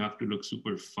Snapchat, you have to look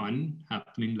super fun,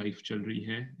 happening, life chal rahi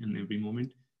hai in every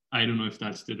moment. I don't know if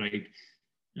that's the right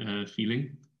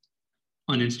feeling.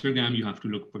 On Instagram, you have to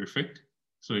look perfect.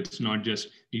 So it's not just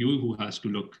you who has to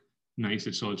look nice.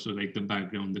 It's also like the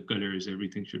background, the colors,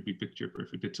 everything should be picture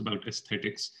perfect. It's about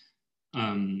aesthetics.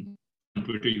 On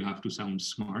Twitter, you have to sound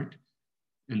smart.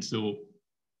 And so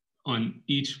on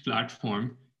each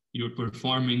platform, you're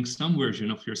performing some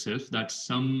version of yourself that's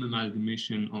some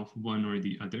amalgamation of one or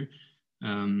the other.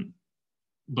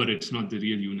 But it's not the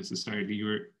real you necessarily.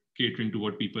 You're catering to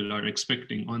what people are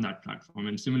expecting on that platform.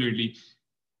 And similarly,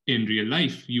 in real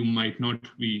life, you might not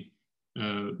be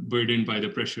burdened by the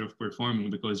pressure of performing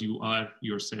because you are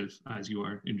yourself as you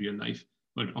are in real life.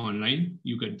 But online,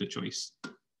 you get the choice.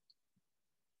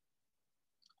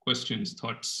 Questions,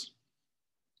 thoughts?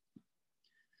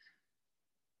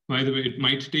 By the way, it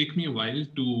might take me a while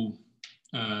to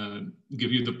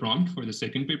give you the prompt for the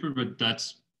second paper, but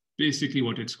that's basically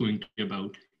what it's going to be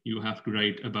about. You have to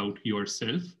write about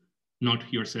yourself,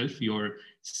 not yourself,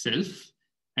 yourself,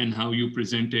 and how you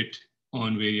present it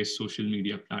on various social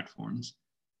media platforms.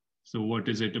 So what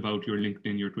is it about your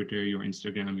LinkedIn, your Twitter, your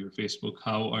Instagram, your Facebook?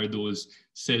 How are those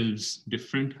selves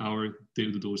different? How are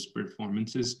those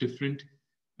performances different?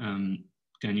 Can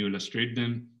you illustrate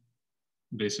them?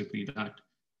 Basically that.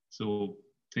 So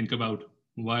think about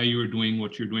why you're doing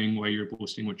what you're doing, why you're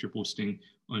posting what you're posting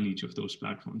on each of those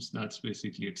platforms. That's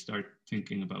basically it. Start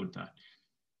thinking about that.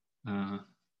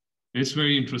 It's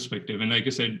very introspective. And like I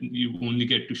said, you only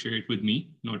get to share it with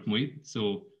me, not Mohit.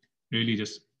 So really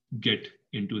just get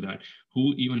into that.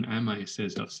 Who even am I,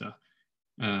 says Hafsa.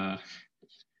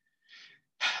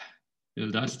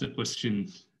 Well, that's the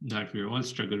question that we're all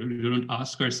struggling with. We don't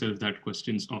ask ourselves that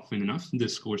questions often enough.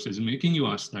 This course is making you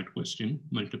ask that question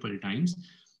multiple times.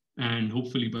 And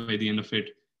hopefully by the end of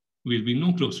it, we'll be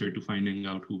no closer to finding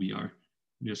out who we are,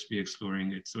 just be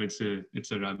exploring it. So it's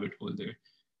a rabbit hole there.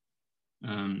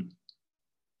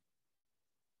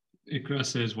 Ikra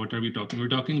says, what are we talking? We're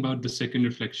talking about the second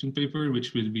reflection paper,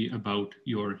 which will be about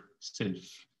yourself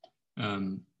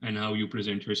and how you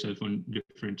present yourself on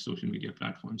different social media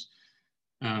platforms.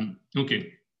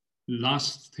 Okay,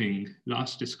 last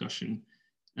discussion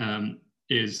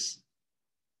is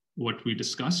what we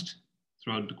discussed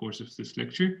throughout the course of this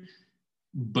lecture,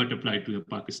 but applied to the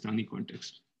Pakistani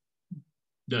context.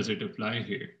 Does it apply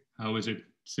here? How is it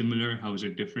similar? How is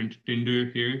it different?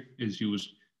 Tinder here is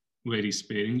used very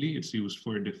sparingly. It's used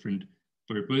for a different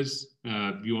purpose.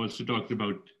 You also talked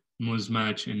about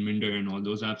Muzmatch and Minder and all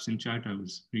those apps in chat I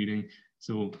was reading.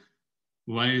 So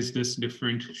why is this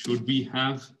different? Should we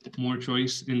have more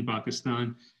choice in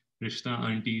Pakistan? Rishta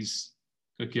aunties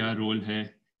ka kya role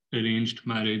hai? Arranged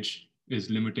marriage is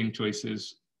limiting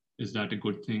choices. Is that a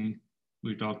good thing?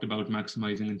 We talked about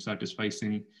maximizing and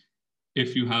satisficing.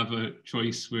 If you have a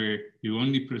choice where you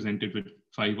only presented with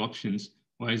 5 options,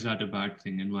 why is that a bad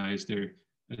thing? And why is there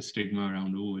a stigma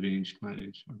around arranged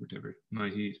marriage or whatever?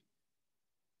 Mahir.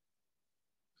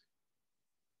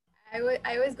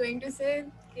 I was going to say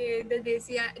the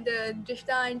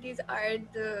Rishta aunties are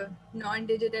the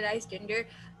non-digitalized Tinder,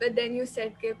 but then you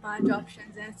said 5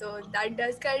 options, and so that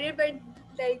does carry, but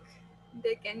like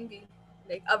they can be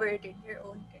like our Tinder,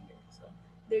 own Tinder, so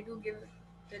they do give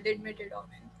the limited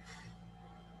options.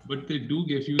 But they do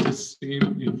give you the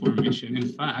same information. In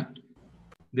fact,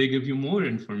 they give you more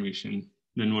information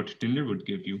than what Tinder would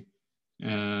give you.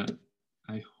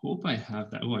 I hope I have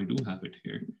that. Oh, I do have it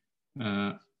here.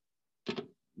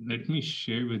 Let me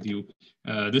share with you.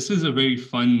 This is a very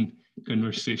fun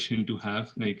conversation to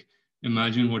have. Like,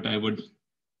 imagine what I would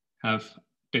have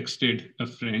texted a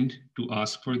friend to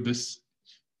ask for this,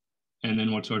 and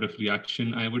then what sort of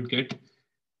reaction I would get.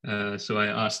 So I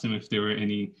asked them if there were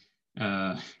any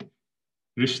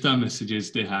Rishta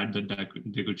messages they had that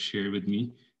they could share with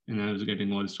me. And I was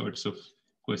getting all sorts of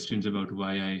questions about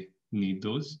why I need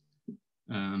those.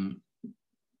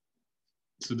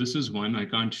 So this is one. I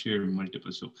can't share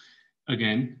multiple. So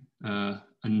again,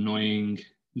 annoying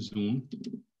Zoom.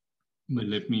 But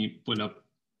let me pull up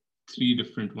 3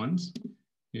 different ones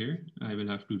here. I will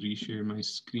have to reshare my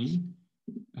screen.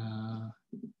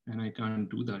 And I can't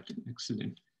do that.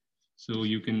 Excellent. So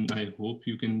you can, I hope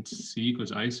you can see,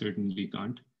 because I certainly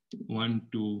can't. 1,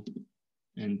 2,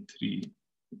 and 3.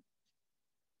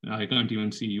 I can't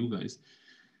even see you guys.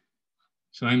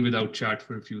 So I'm without chat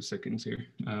for a few seconds here.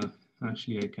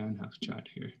 Actually, I can have chat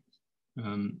here.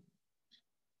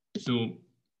 So,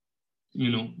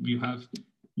 you know, you have,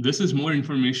 this is more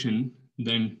information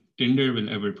than Tinder will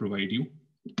ever provide you.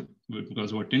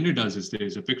 Because what Tinder does is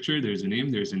there's a picture, there's a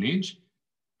name, there's an age,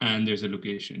 and there's a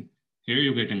location. Here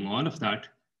you're getting all of that,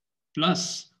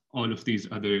 plus all of these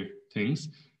other things.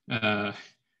 Oh,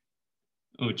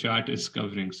 chat is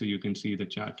covering, so you can see the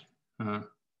chat.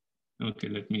 Okay,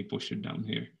 let me push it down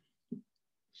here.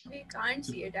 We can't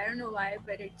see it. I don't know why,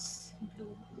 but it's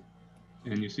blue.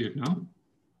 Can you see it now?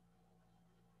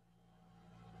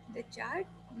 The chat?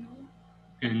 No.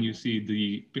 Can you see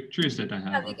the pictures that I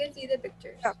have? Yeah, we can see the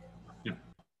pictures. Yeah.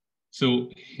 So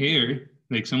here,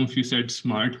 like some of you said,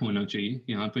 smart hona chahiye.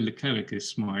 Yahan pe likha hai ki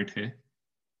smart hai.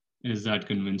 Is that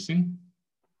convincing?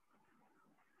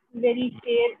 Very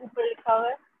fair, upar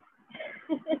likha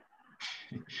hua hai.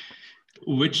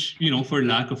 Which, you know, for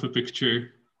lack of a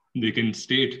picture, they can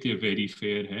state they're very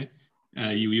fair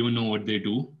hai. You even know what they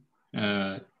do.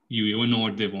 You even know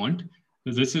what they want.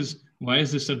 So this is, why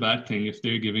is this a bad thing if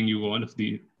they're giving you all of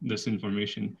this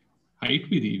information? Height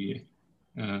bhi di hui hai.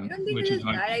 I don't think this is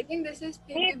bad. I think this is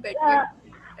maybe better.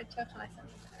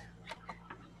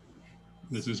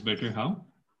 This is better how?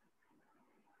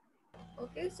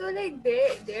 Okay, so like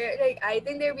they're like, I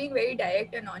think they're being very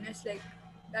direct and honest. Like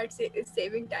that's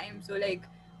saving time. So like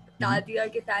Tadia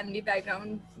ke family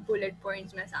background bullet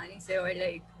points mein aasani se, or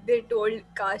like they told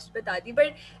caste bata di.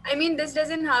 But I mean, this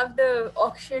doesn't have the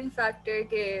auction factor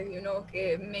ke, you know,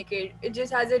 ke make it. It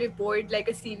just has a report, like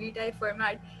a CV type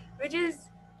format, which is,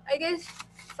 I guess,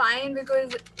 fine,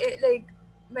 because it, like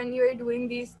when you're doing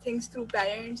these things through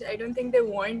parents, I don't think they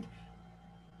want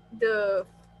the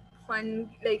fun,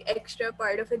 like extra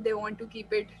part of it. They want to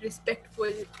keep it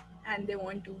respectful, and they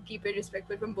want to keep it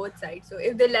respectful from both sides. So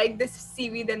if they like this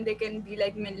CV, then they can be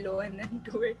like Minlo and then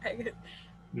do it, I guess.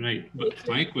 Right. But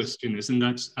my question is, and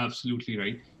that's absolutely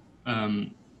right.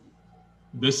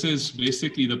 This is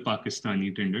basically the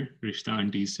Pakistani Tinder. Rishta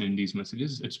aunties send these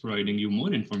messages. It's providing you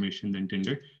more information than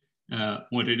Tinder.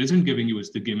 What it isn't giving you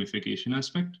is the gamification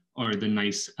aspect or the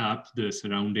nice app, the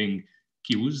surrounding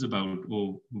cues about,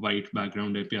 oh, white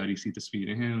background hai, pyari si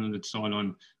tasveerein hain, it's all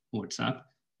on WhatsApp.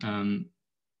 And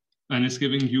it's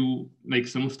giving you like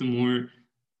some of the more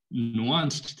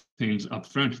nuanced things up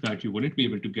front that you wouldn't be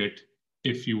able to get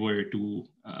if you were to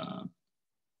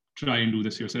try and do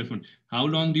this yourself. And how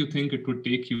long do you think it would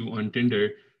take you on Tinder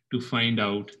to find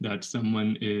out that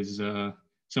someone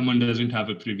doesn't have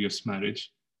a previous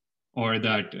marriage, or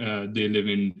that they live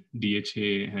in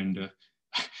DHA? And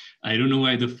I don't know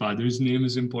why the father's name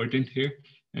is important here.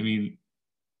 I mean,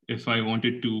 if I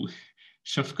wanted to,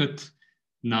 Shafkat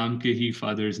नाम के ही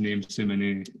father's name से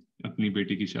मैंने अपनी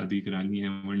बेटी की शादी करानी है,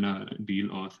 वरना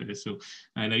deal off है. So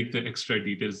I like the extra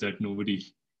details that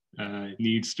nobody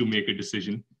needs to make a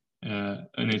decision.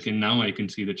 And now I can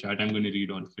see the chat. I'm going to read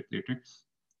all of it later.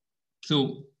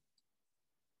 So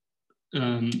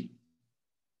tell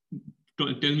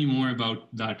me more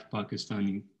about that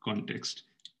Pakistani context.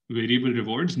 Variable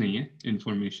rewards nahi hai,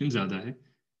 information zyada hai.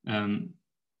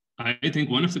 I think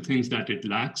one of the things that it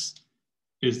lacks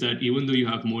is that even though you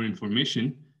have more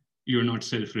information, you're not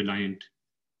self-reliant.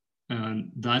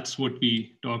 And that's what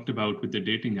we talked about with the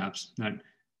dating apps, that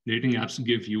dating apps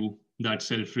give you that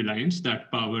self-reliance,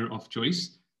 that power of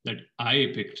choice, that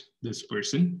I picked this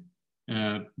person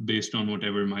based on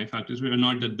whatever my factors were,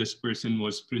 not that this person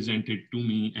was presented to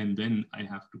me and then I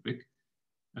have to pick.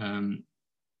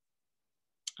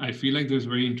 I feel like there's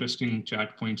very interesting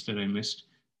chat points that I missed.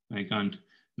 I can't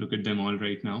look at them all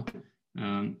right now.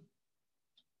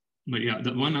 But yeah,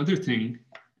 the one other thing,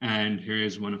 and here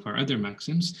is one of our other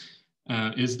maxims,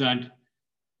 is that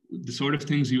the sort of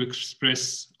things you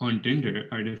express on Tinder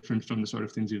are different from the sort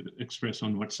of things you express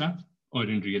on WhatsApp or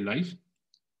in real life.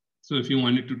 So if you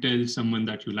wanted to tell someone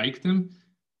that you like them,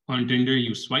 on Tinder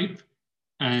you swipe,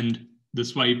 and the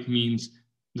swipe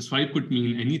could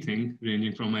mean anything,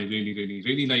 ranging from I really, really,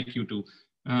 really like you to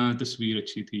tasveer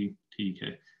achhi thi, theek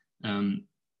hai.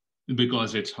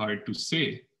 Because it's hard to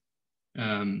say.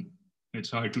 It's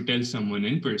hard to tell someone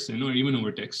in person or even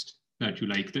over text that you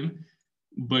like them,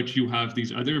 but you have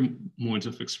these other modes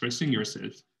of expressing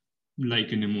yourself,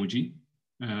 like an emoji,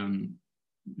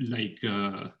 like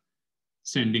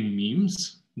sending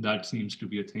memes. That seems to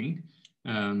be a thing.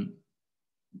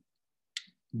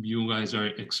 You guys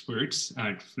are experts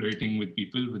at flirting with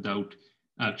people without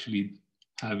actually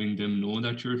having them know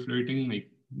that you're flirting. Like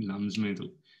lams mein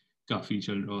to kafi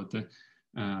chal raha hota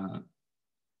hai.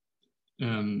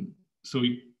 So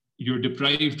you're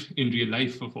deprived in real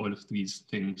life of all of these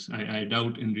things. I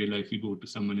doubt in real life you go to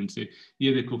someone and say,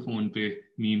 ye dekho phone pe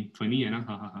meme funny hai na,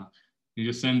 ha ha ha. You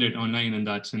just send it online and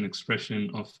that's an expression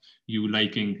of you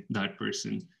liking that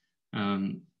person.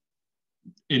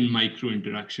 In micro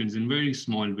interactions, in very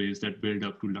small ways that build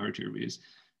up to larger ways.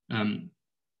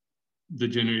 The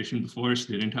generation before us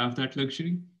didn't have that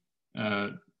luxury.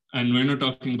 And we're not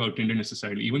talking about Tinder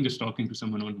necessarily, even just talking to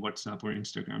someone on WhatsApp or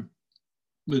Instagram.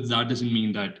 But that doesn't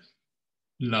mean that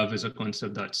love is a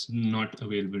concept that's not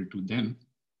available to them.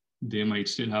 They might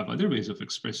still have other ways of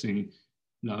expressing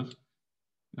love.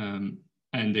 And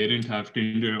they didn't have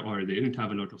Tinder, or they didn't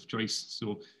have a lot of choice.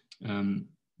 So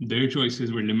their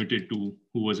choices were limited to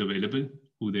who was available,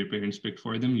 who their parents picked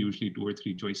for them, usually 2 or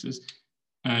 3 choices.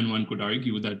 And one could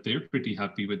argue that they're pretty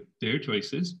happy with their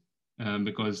choices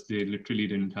because they literally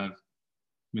didn't have,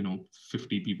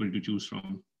 50 people to choose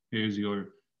from. Here's your,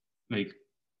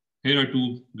 here are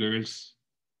 2 girls,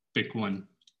 pick one,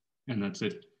 and that's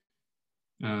it.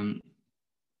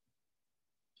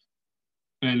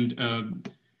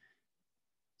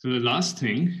 So the last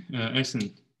thing,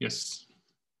 Essen, yes.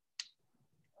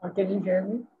 Can you hear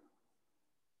me?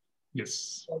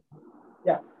 Yes.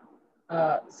 Yeah.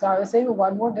 So I was saying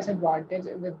one more disadvantage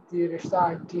with the Rishta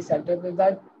Auntie setup is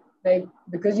that,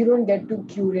 because you don't get to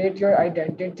curate your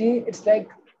identity, it's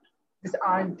like this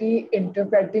auntie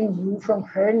interpreting you from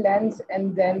her lens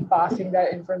and then passing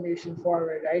that information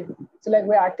forward, right? So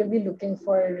we're actively looking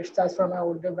for Rishtas from my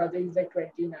older brother. He's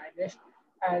 29-ish.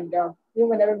 And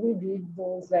whenever we read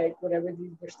those, whatever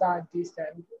these Rishta aunties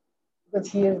send, because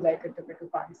he is a typical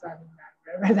Pakistani man,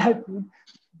 whatever that means.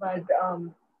 But,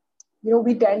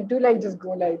 we tend to just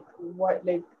go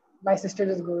my sister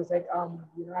just goes I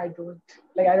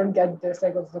don't get this,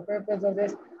 what's the purpose of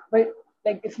this? But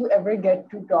if you ever get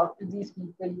to talk to these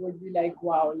people, you would be like,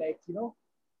 wow,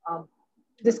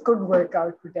 this could work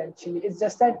out potentially. It's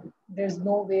just that there's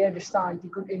no way a Rishta auntie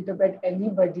could interpret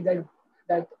anybody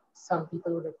that some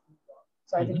people would approve of.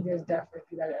 So I think there's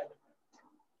definitely that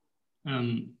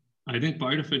element. I think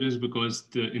part of it is because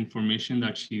the information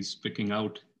that she's picking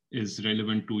out is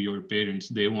relevant to your parents.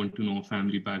 They want to know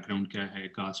family background, kya hai,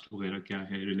 caste, वगैरह क्या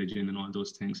है, religion, and all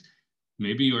those things.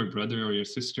 Maybe your brother or your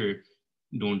sister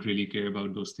don't really care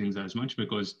about those things as much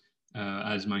because,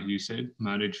 as Mahi said,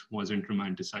 marriage wasn't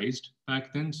romanticized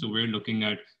back then. So we're looking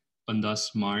at banda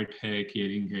smart hai,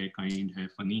 caring hai, kind hai,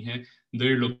 funny hai.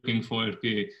 They're looking for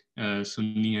ke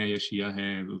Sunni hai ya Shia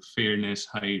hai, fairness,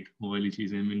 height, वो वाली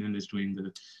चीजें. Minal is doing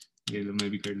the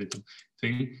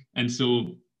thing. And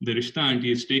so the Rishta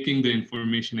auntie is taking the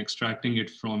information, extracting it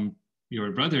from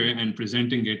your brother and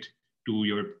presenting it to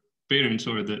your parents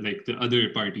or the other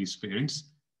party's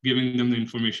parents, giving them the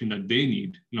information that they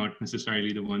need, not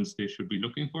necessarily the ones they should be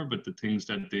looking for, but the things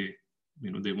that they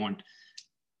want.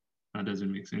 That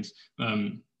doesn't make sense.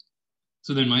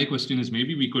 So then my question is,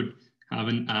 maybe we could have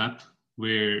an app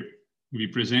where we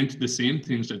present the same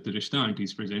things that the Rishta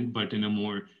aunties present, but in a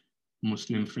more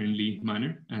Muslim-friendly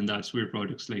manner, and that's where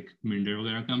products like Minder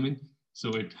वगैरह come in.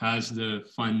 So it has the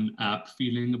fun app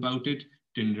feeling about it.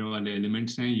 Tinder wale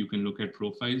elements hain. You can look at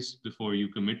profiles before you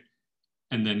commit,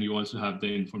 and then you also have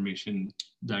the information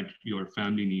that your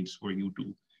family needs for you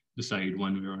to decide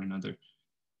one way or another.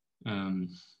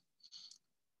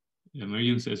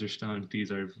 Mariam says Rishta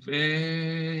aunties are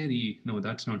no,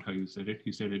 that's not how you said it.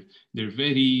 You said it. They're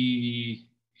very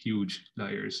huge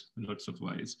liars. Lots of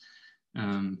lies.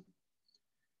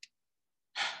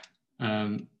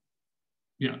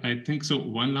 Yeah, I think so.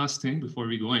 One last thing before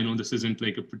we go. I know this isn't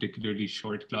like a particularly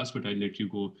short class, but I'll let you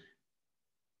go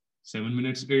 7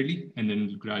 minutes early and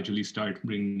then gradually start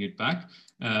bringing it back.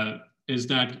 Is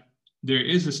that there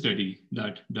is a study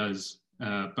that does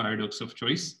paradox of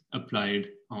choice applied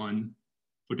on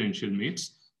potential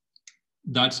mates.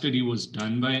 That study was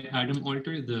done by Adam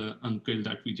Alter, the uncle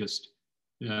that we just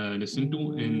listened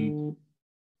to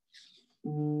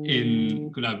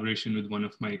in collaboration with one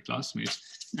of my classmates.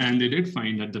 And they did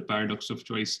find that the paradox of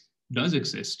choice does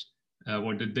exist.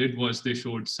 What they did was they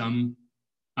showed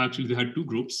actually they had two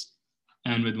groups.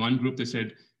 And with one group, they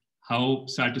said, how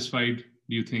satisfied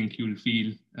do you think you'll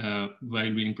feel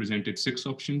while being presented 6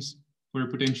 options for a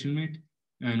potential mate?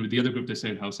 And with the other group, they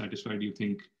said, how satisfied do you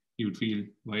think you'd feel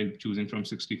while choosing from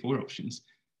 64 options?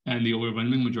 And the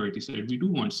overwhelming majority said, we do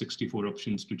want 64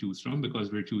 options to choose from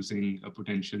because we're choosing a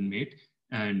potential mate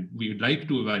and we would like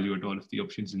to evaluate all of the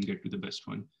options and get to the best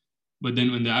one. But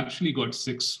then when they actually got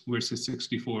 6 versus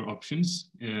 64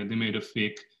 options, they made a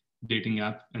fake dating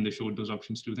app and they showed those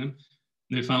options to them.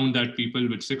 They found that people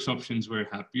with 6 options were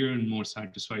happier and more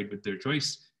satisfied with their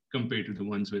choice compared to the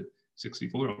ones with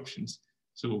 64 options.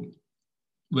 So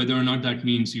whether or not that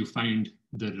means you find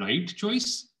the right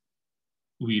choice,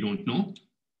 we don't know.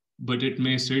 But it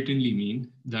may certainly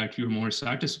mean that you're more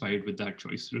satisfied with that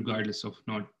choice, regardless of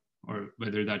not, or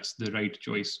whether that's the right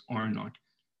choice or not.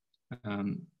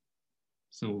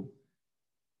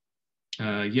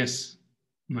 Yes,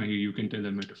 Mahi, you can tell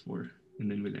a metaphor and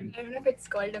then we'll end. I don't know if it's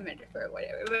called a metaphor or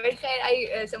whatever,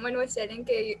 but someone was saying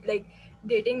like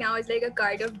dating now is like a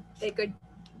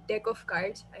deck of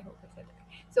cards. I hope I said that.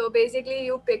 So basically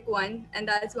you pick one and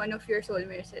that's one of your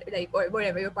soulmates, or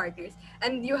whatever, your partners,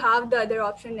 and you have the other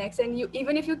option next, and you,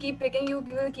 even if you keep picking, you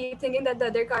will keep thinking that the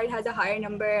other card has a higher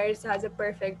number, has a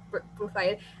perfect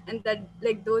profile, and that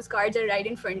like those cards are right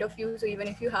in front of you. So even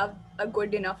if you have a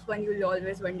good enough one, you'll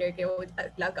always wonder कि वो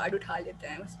अगला card उठा लेते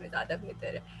हैं, उसमें ज़्यादा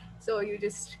बेहतर है. So you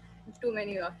just too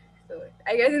many of. So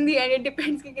I guess in the end it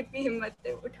depends कि कितनी हिम्मत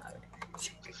है उठा.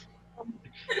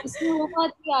 इसमें वो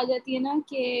बात भी आ जाती है ना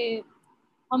कि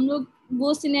हम लोग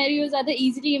वो सिनेरियो ज़्यादा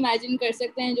इजीली इमेजिन कर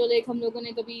सकते हैं जो लाइक हम लोगों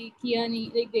ने कभी किया नहीं,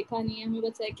 लाइक देखा नहीं है. हमें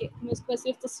बस है कि हमें उसका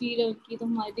सिर्फ तस्वीर है उनकी, तो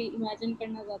हमारे इमेजिन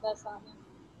करना ज़्यादा आसान है.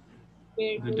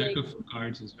 The deck of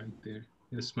cards is right there.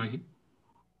 Yes, Mahi?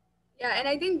 Yeah, and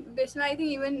I think Bisma,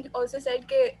 even also said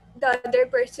that the other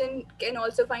person can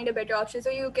also find a better option. So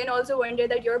you can also wonder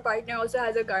that your partner also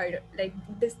has a card like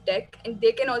this deck, and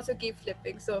they can also keep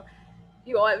flipping. So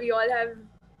we all have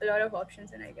a lot of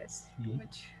options, and I guess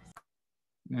which.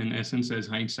 And Essence says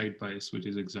hindsight bias, which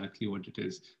is exactly what it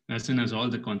is. Essen has all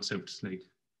the concepts like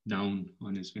down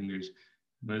on his fingers.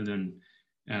 Well done.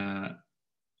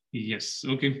 Yes,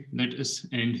 okay, let us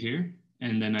end here.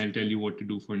 And then I'll tell you what to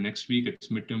do for next week. It's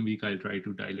midterm week. I'll try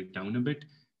to dial it down a bit.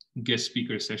 Guest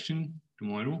speaker session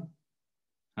tomorrow.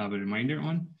 Have a reminder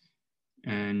on.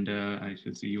 And I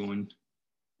shall see you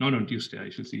not on Tuesday. I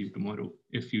shall see you tomorrow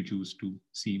if you choose to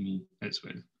see me as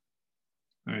well.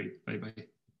 All right, bye-bye.